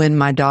 when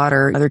my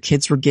daughter, other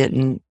kids were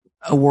getting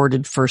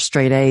awarded for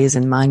straight A's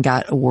and mine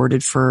got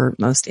awarded for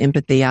most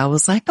empathy. I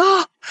was like,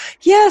 oh,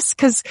 yes,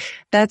 because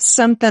that's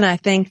something I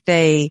think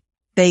they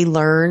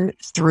learn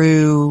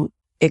through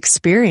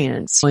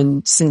experience.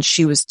 Since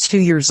she was 2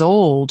 years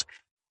old,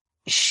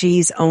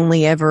 she's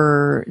only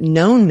ever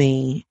known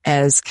me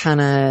as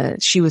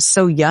she was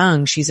so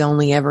young, she's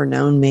only ever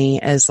known me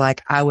as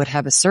like, I would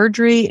have a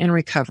surgery and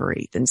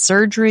recovery, then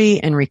surgery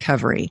and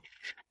recovery.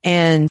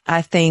 And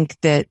I think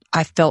that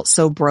I felt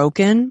so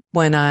broken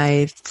when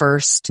I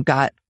first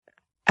got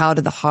out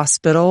of the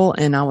hospital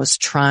and I was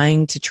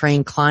trying to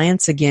train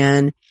clients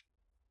again.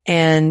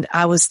 And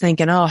I was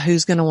thinking, oh,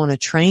 who's going to want to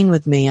train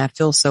with me? I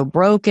feel so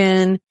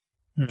broken.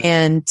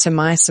 And to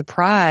my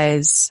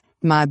surprise,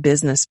 my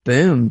business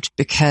boomed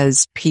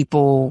because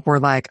people were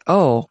like,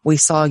 oh, we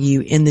saw you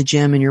in the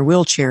gym in your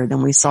wheelchair.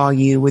 Then we saw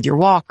you with your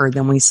walker.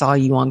 Then we saw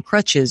you on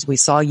crutches. We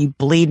saw you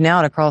bleeding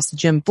out across the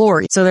gym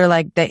floor. So they're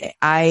like,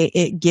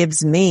 it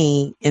gives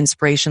me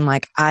inspiration.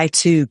 Like, I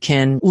too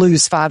can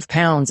lose 5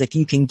 pounds. If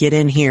you can get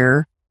in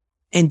here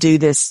and do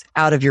this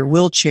out of your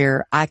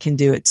wheelchair, I can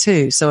do it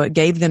too. So it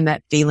gave them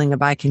that feeling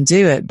of I can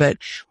do it. But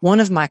one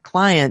of my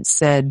clients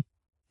said,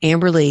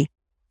 Amberly,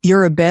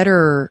 you're a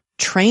better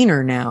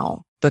trainer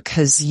now,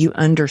 because you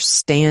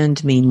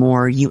understand me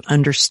more. You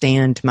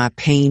understand my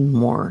pain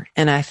more.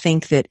 And I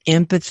think that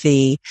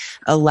empathy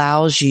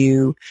allows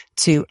you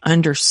to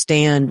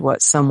understand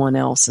what someone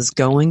else is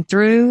going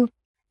through.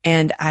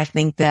 And I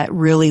think that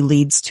really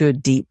leads to a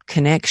deep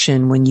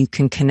connection when you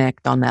can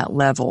connect on that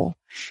level.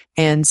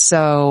 And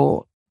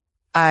so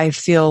I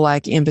feel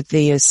like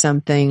empathy is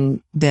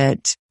something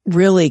that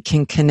really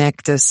can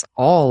connect us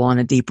all on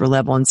a deeper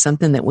level, and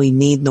something that we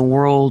need in the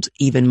world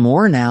even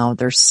more now.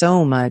 There's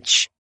so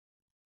much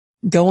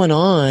going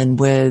on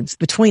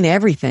between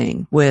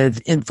everything,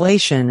 with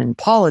inflation and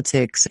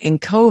politics and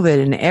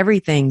COVID and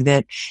everything,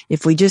 that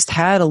if we just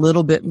had a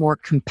little bit more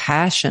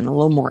compassion, a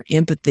little more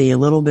empathy, a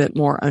little bit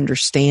more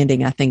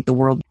understanding, I think the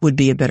world would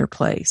be a better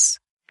place.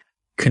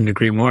 Couldn't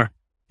agree more.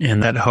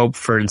 And that hope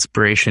for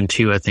inspiration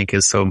too, I think,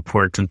 is so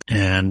important,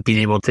 and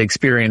being able to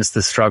experience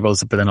the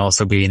struggles, but then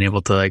also being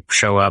able to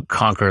show up,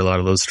 conquer a lot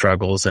of those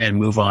struggles and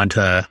move on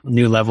to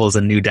new levels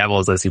and new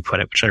devils, as you put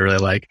it, which I really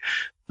like.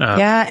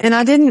 Yeah. And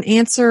I didn't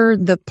answer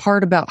the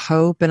part about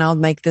hope, and I'll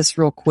make this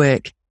real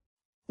quick.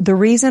 The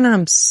reason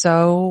I'm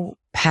so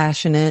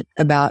passionate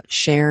about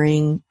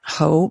sharing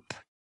hope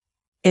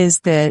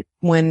is that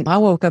when I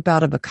woke up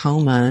out of a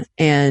coma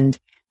and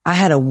I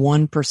had a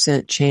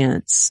 1%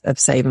 chance of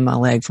saving my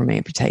leg from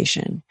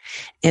amputation.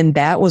 And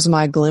that was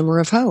my glimmer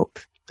of hope.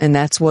 And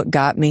that's what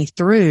got me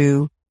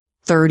through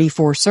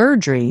 34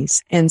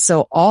 surgeries. And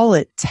so all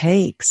it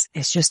takes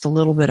is just a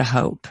little bit of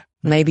hope,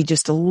 maybe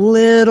just a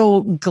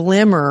little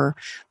glimmer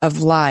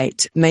of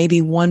light,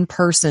 maybe one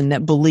person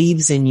that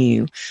believes in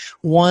you,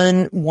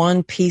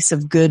 one piece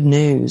of good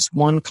news,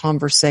 one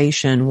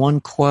conversation, one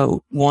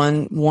quote,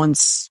 one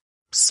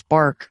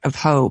spark of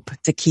hope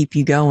to keep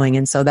you going.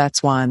 And so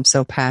that's why I'm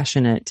so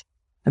passionate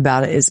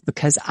about it, is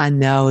because I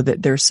know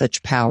that there's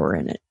such power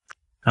in it.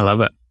 I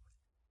love it.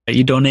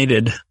 You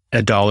donated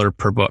 $1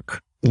 per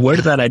book. Where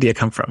did that idea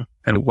come from?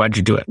 And why'd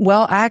you do it?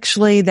 Well,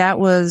 actually,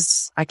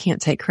 I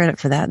can't take credit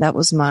for that.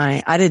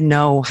 I didn't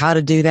know how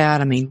to do that.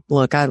 I mean,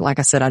 look, like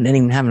I said, I didn't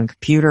even have a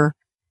computer.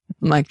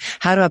 I'm like,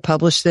 how do I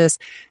publish this?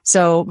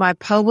 So my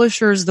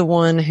publisher is the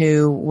one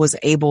who was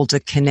able to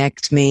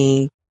connect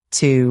me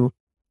to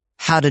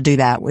how to do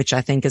that, which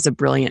I think is a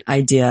brilliant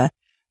idea.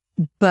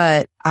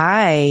 But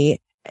I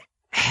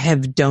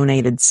have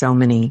donated so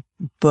many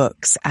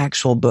books,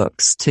 actual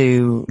books,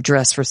 to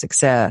Dress for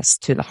Success,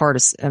 to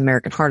the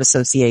American Heart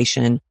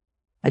Association.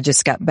 I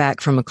just got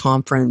back from a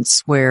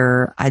conference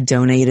where I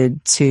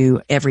donated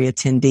to every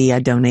attendee. I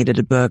donated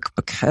a book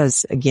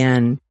because,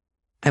 again,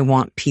 I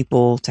want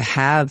people to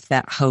have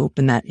that hope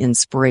and that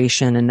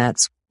inspiration. And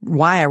that's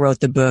why I wrote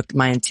the book.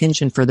 My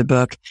intention for the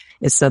book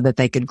is so that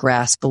they could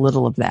grasp a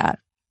little of that.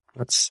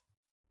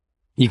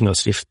 You can go,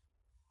 Steve.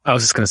 I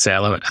was just going to say, I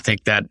love it. I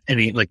think that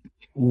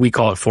we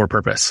call it for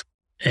purpose.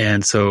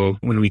 And so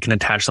when we can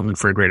attach something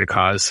for a greater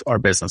cause, our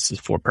business is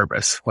for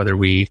purpose. Whether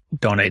we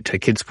donate to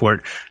kids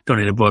sport,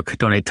 donate a book,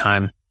 donate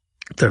time,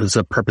 there's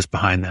a purpose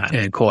behind that.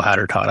 And Cole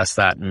Hatter taught us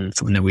that, and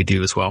something that we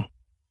do as well.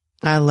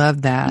 I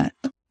love that.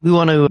 We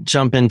want to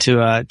jump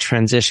into a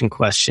transition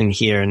question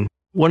here. And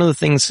one of the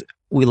things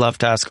we love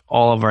to ask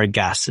all of our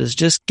guests is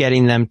just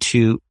getting them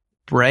to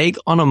brag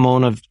on a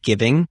moment of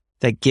giving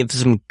that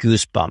gives them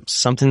goosebumps,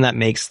 something that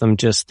makes them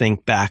just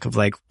think back of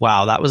like,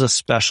 wow, that was a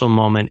special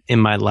moment in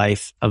my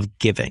life of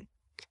giving.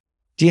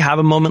 Do you have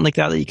a moment like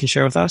that you can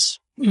share with us?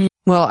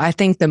 Well, I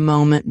think the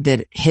moment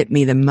that hit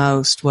me the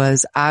most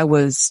was I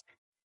was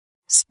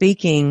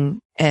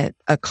speaking at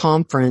a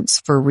conference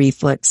for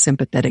reflex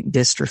sympathetic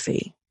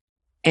dystrophy.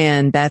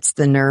 And that's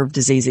the nerve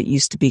disease. It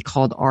used to be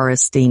called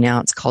RSD.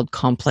 Now it's called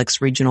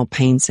complex regional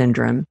pain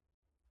syndrome.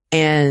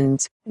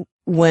 And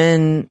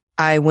when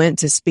I went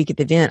to speak at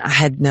the event, I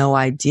had no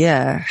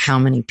idea how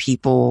many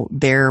people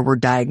there were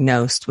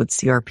diagnosed with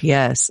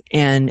CRPS.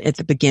 And at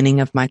the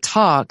beginning of my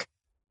talk,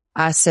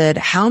 I said,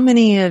 how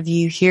many of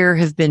you here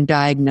have been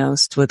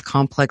diagnosed with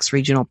complex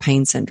regional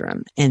pain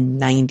syndrome? And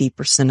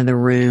 90% of the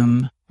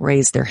room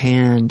raised their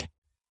hand.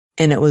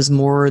 And it was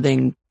more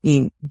than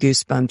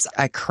goosebumps.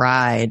 I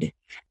cried.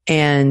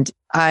 And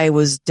I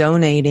was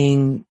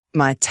donating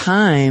my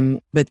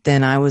time, but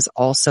then I was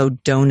also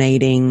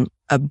donating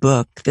a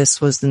book. This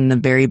was in the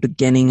very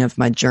beginning of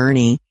my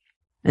journey.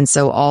 And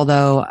so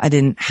although I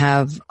didn't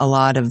have a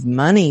lot of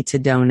money to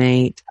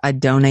donate, I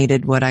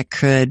donated what I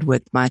could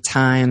with my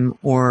time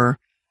or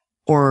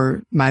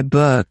my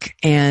book.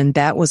 And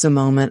that was a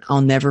moment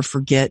I'll never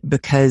forget,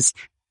 because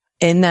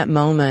in that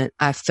moment,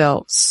 I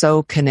felt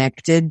so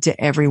connected to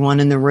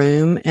everyone in the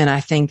room. And I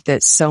think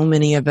that so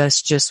many of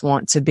us just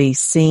want to be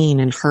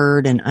seen and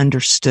heard and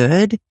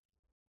understood.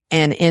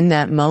 And in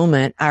that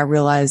moment, I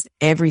realized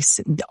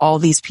all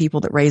these people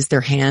that raised their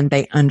hand,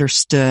 they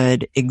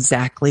understood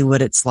exactly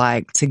what it's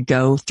like to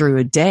go through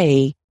a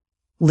day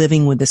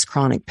living with this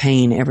chronic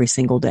pain every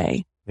single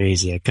day.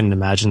 Crazy. I couldn't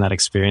imagine that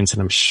experience,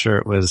 and I'm sure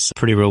it was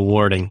pretty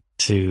rewarding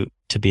to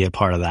be a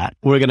part of that.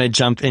 We're going to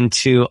jump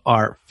into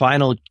our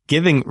final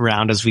giving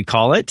round, as we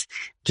call it.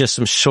 Just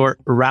some short,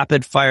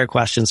 rapid fire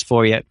questions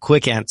for you.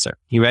 Quick answer.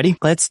 You ready?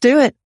 Let's do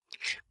it.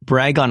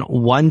 Brag on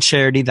one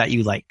charity that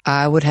you like.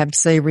 I would have to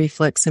say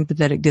reflex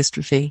sympathetic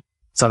dystrophy.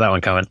 Saw that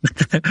one coming.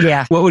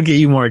 Yeah. What would get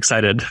you more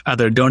excited?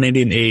 Either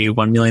donating a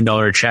 $1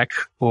 million check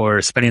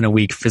or spending a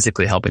week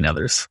physically helping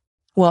others?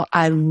 Well,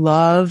 I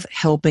love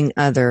helping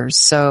others.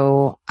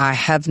 So I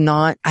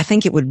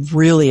think it would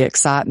really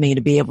excite me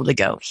to be able to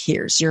go,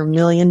 here's your $1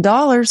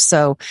 million.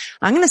 So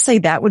I'm going to say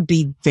that would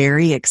be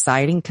very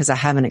exciting because I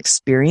haven't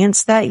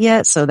experienced that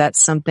yet. So that's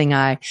something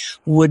I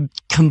would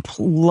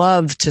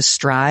love to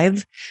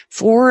strive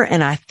for.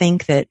 And I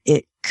think that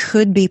it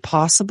could be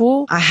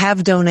possible. I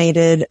have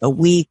donated a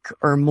week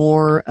or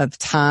more of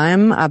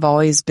time. I've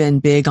always been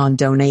big on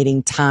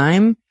donating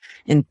time.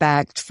 In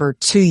fact, for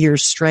 2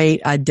 years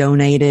straight, I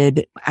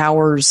donated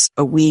hours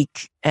a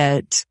week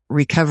at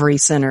recovery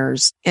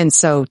centers. And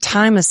so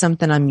time is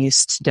something I'm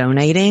used to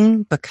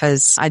donating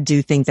because I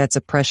do think that's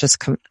a precious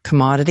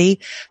commodity.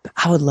 But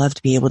I would love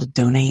to be able to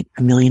donate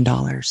 $1 million.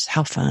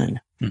 How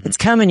fun. Mm-hmm. It's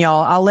coming,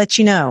 y'all. I'll let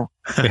you know.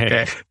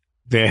 Okay.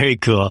 Very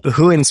cool.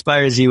 Who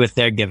inspires you with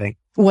their giving?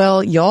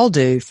 Well, y'all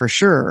do for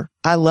sure.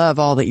 I love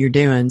all that you're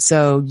doing.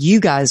 So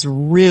you guys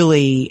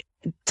really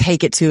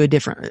take it to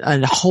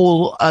a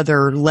whole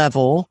other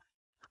level.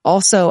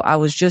 Also, I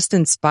was just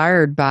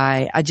inspired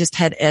I just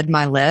had Ed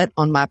Milet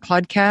on my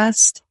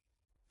podcast,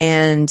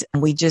 And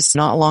we just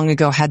not long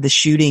ago had the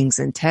shootings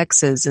in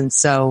Texas. And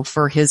so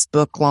for his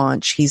book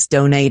launch, he's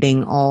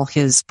donating all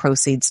his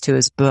proceeds to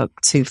his book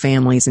to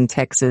families in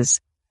Texas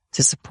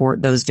to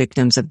support those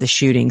victims of the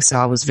shooting. So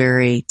I was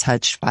very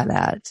touched by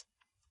that.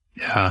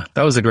 Yeah,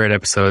 that was a great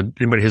episode.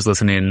 Anybody who's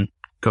listening,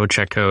 go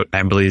check out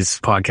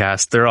Amberly's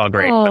podcast. They're all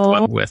great. But the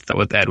one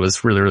with Ed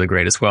was really, really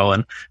great as well.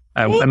 And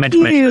I meant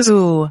to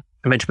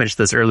mention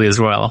this early as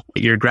well.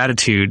 Your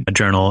gratitude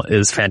journal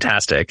is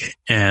fantastic.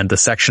 And the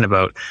section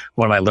about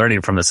what am I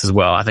learning from this as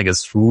well, I think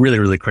is really,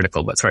 really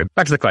critical. But sorry,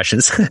 back to the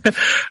questions.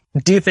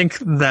 Do you think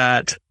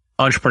that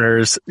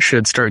entrepreneurs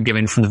should start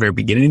giving from the very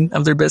beginning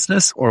of their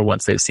business or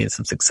once they've seen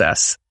some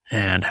success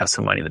and have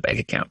some money in the bank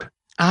account?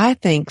 I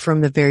think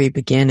from the very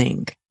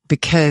beginning,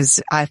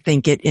 because I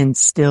think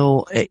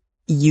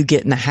you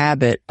get in the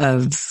habit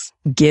of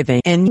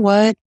giving. And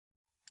what?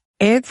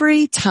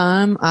 Every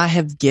time I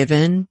have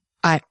given,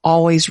 I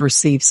always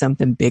receive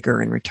something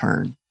bigger in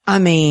return. I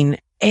mean,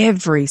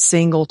 every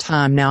single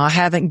time. Now, I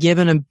haven't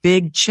given a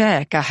big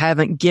check.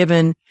 I've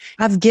given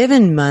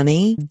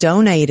money,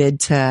 donated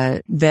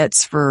to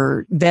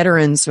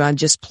veterans. I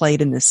just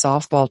played in this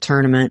softball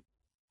tournament.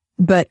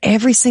 But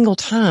every single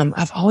time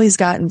I've always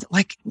gotten,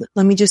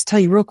 let me just tell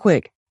you real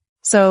quick.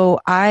 So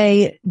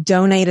I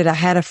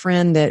had a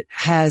friend that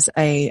has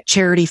a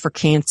charity for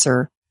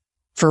cancer,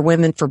 for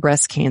women for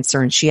breast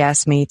cancer. And she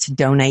asked me to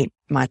donate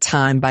my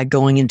time by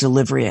going and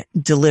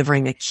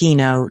delivering a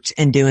keynote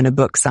and doing a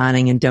book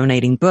signing and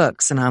donating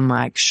books. And I'm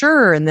like,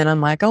 sure. And then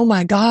I'm like, oh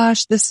my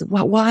gosh, this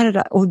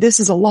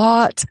is a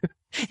lot.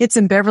 It's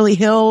in Beverly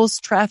Hills.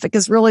 Traffic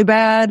is really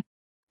bad.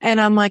 And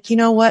I'm like, you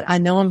know what? I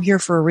know I'm here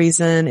for a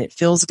reason. It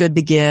feels good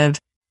to give.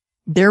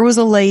 There was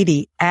a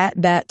lady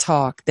at that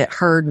talk that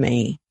heard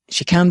me.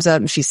 She comes up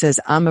and she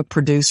says, I'm a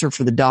producer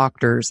for the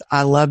doctors.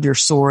 I loved your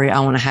story. I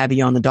want to have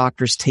you on the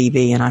doctor's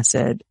TV. And I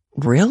said,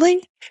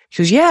 really?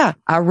 She goes, yeah,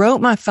 I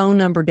wrote my phone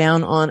number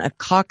down on a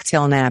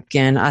cocktail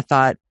napkin. I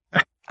thought,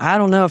 I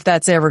don't know if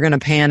that's ever going to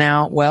pan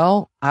out.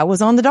 Well, I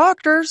was on the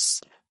doctors,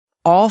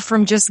 all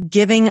from just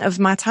giving of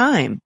my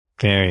time.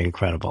 Very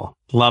incredible.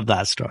 Love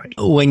that story.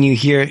 When you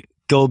hear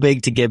go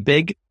big to get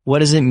big, what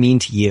does it mean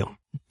to you?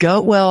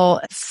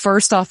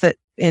 First off,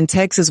 in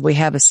Texas, we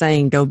have a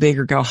saying, go big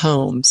or go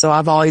home. So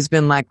I've always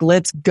been like,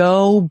 let's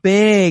go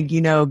big,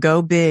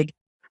 go big.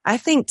 I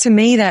think to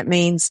me, that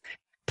means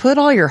put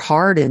all your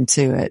heart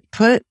into it.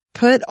 Put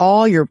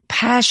all your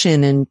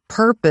passion and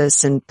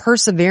purpose and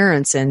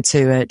perseverance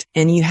into it.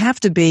 And you have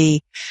to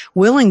be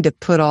willing to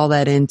put all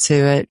that into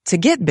it to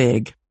get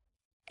big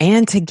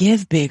and to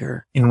give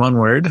bigger. In one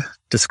word,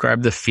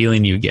 describe the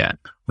feeling you get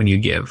when you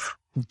give.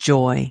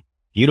 Joy.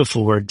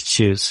 Beautiful word to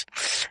choose.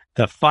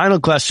 The final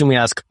question we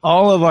ask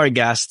all of our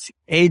guests,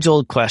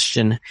 age-old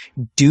question,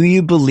 do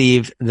you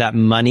believe that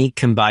money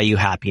can buy you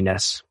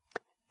happiness?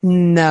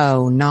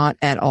 No, not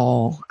at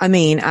all. I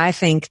mean, I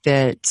think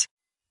that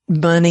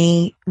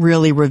money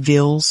really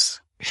reveals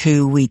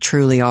who we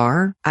truly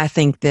are. I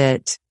think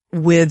that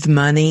with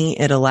money,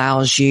 it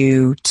allows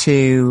you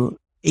to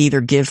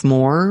either give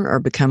more or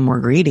become more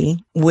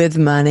greedy. With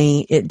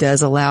money, it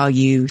does allow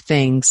you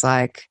things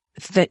like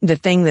the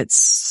thing that's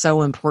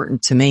so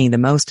important to me, the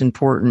most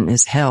important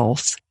is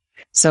health.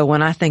 So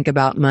when I think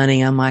about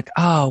money, I'm like,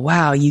 oh,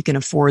 wow, you can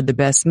afford the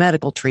best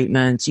medical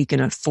treatments. You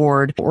can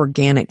afford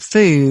organic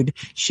food.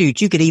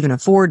 Shoot, you could even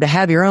afford to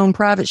have your own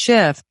private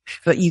chef,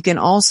 but you can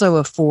also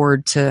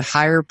afford to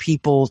hire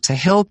people to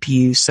help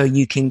you so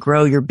you can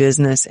grow your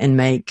business and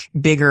make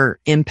bigger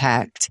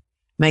impact,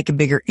 make a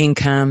bigger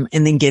income,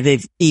 and then give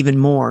even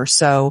more.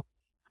 So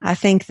I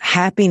think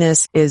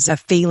happiness is a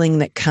feeling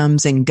that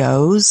comes and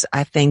goes.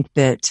 I think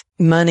that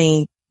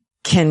money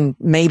can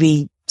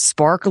maybe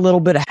spark a little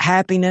bit of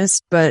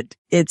happiness, but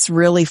it's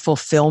really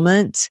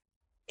fulfillment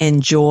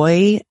and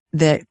joy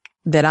that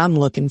I'm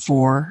looking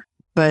for.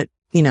 But,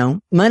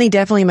 money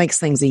definitely makes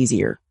things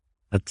easier.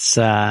 That's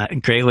a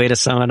great way to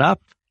sum it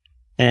up.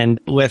 And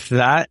with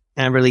that,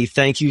 Amberly,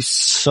 thank you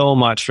so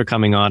much for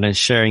coming on and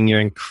sharing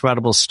your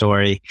incredible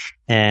story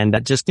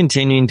and just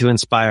continuing to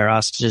inspire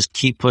us to just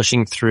keep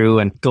pushing through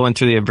and going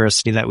through the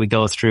adversity that we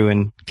go through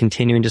and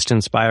continuing just to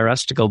inspire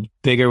us to go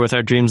bigger with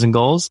our dreams and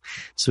goals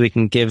so we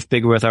can give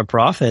bigger with our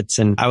profits.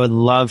 And I would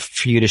love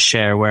for you to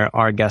share where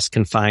our guests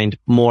can find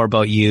more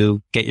about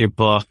you, get your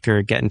book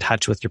or get in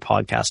touch with your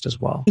podcast as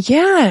well.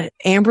 Yeah.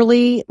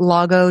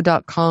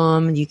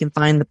 AmberlyLago.com. You can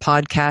find the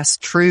podcast,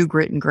 True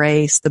Grit and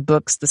Grace. The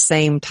book's the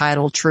same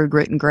title, True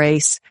Grit and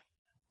Grace.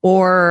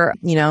 Or,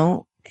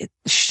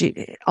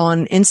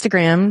 on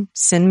Instagram,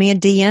 send me a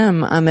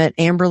DM. I'm at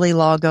Amberly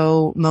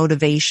Lago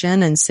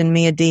Motivation and send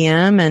me a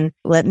DM and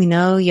let me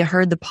know you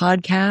heard the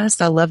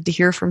podcast. I love to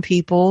hear from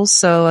people.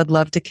 So I'd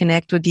love to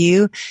connect with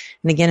you.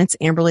 And again, it's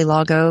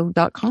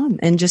AmberlyLago.com.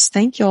 And just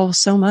thank you all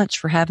so much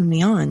for having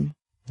me on.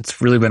 It's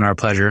really been our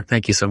pleasure.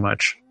 Thank you so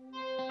much.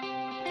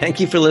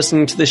 Thank you for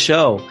listening to the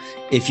show.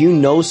 If you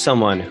know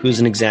someone who's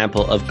an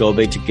example of go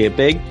big to get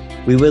big,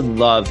 we would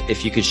love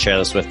if you could share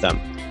this with them.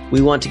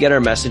 We want to get our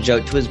message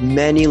out to as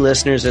many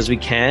listeners as we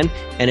can,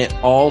 and it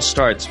all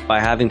starts by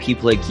having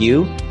people like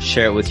you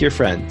share it with your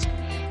friends.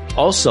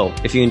 Also,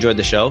 if you enjoyed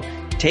the show,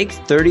 take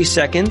 30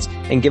 seconds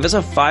and give us a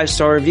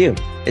 5-star review.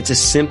 It's a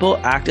simple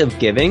act of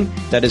giving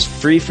that is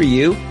free for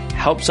you,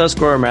 helps us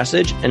grow our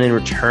message, and in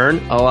return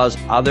allows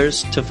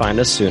others to find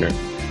us sooner.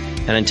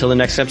 And until the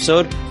next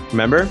episode,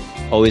 remember,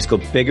 always go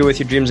bigger with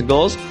your dreams and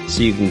goals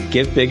so you can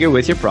give bigger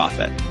with your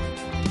profit.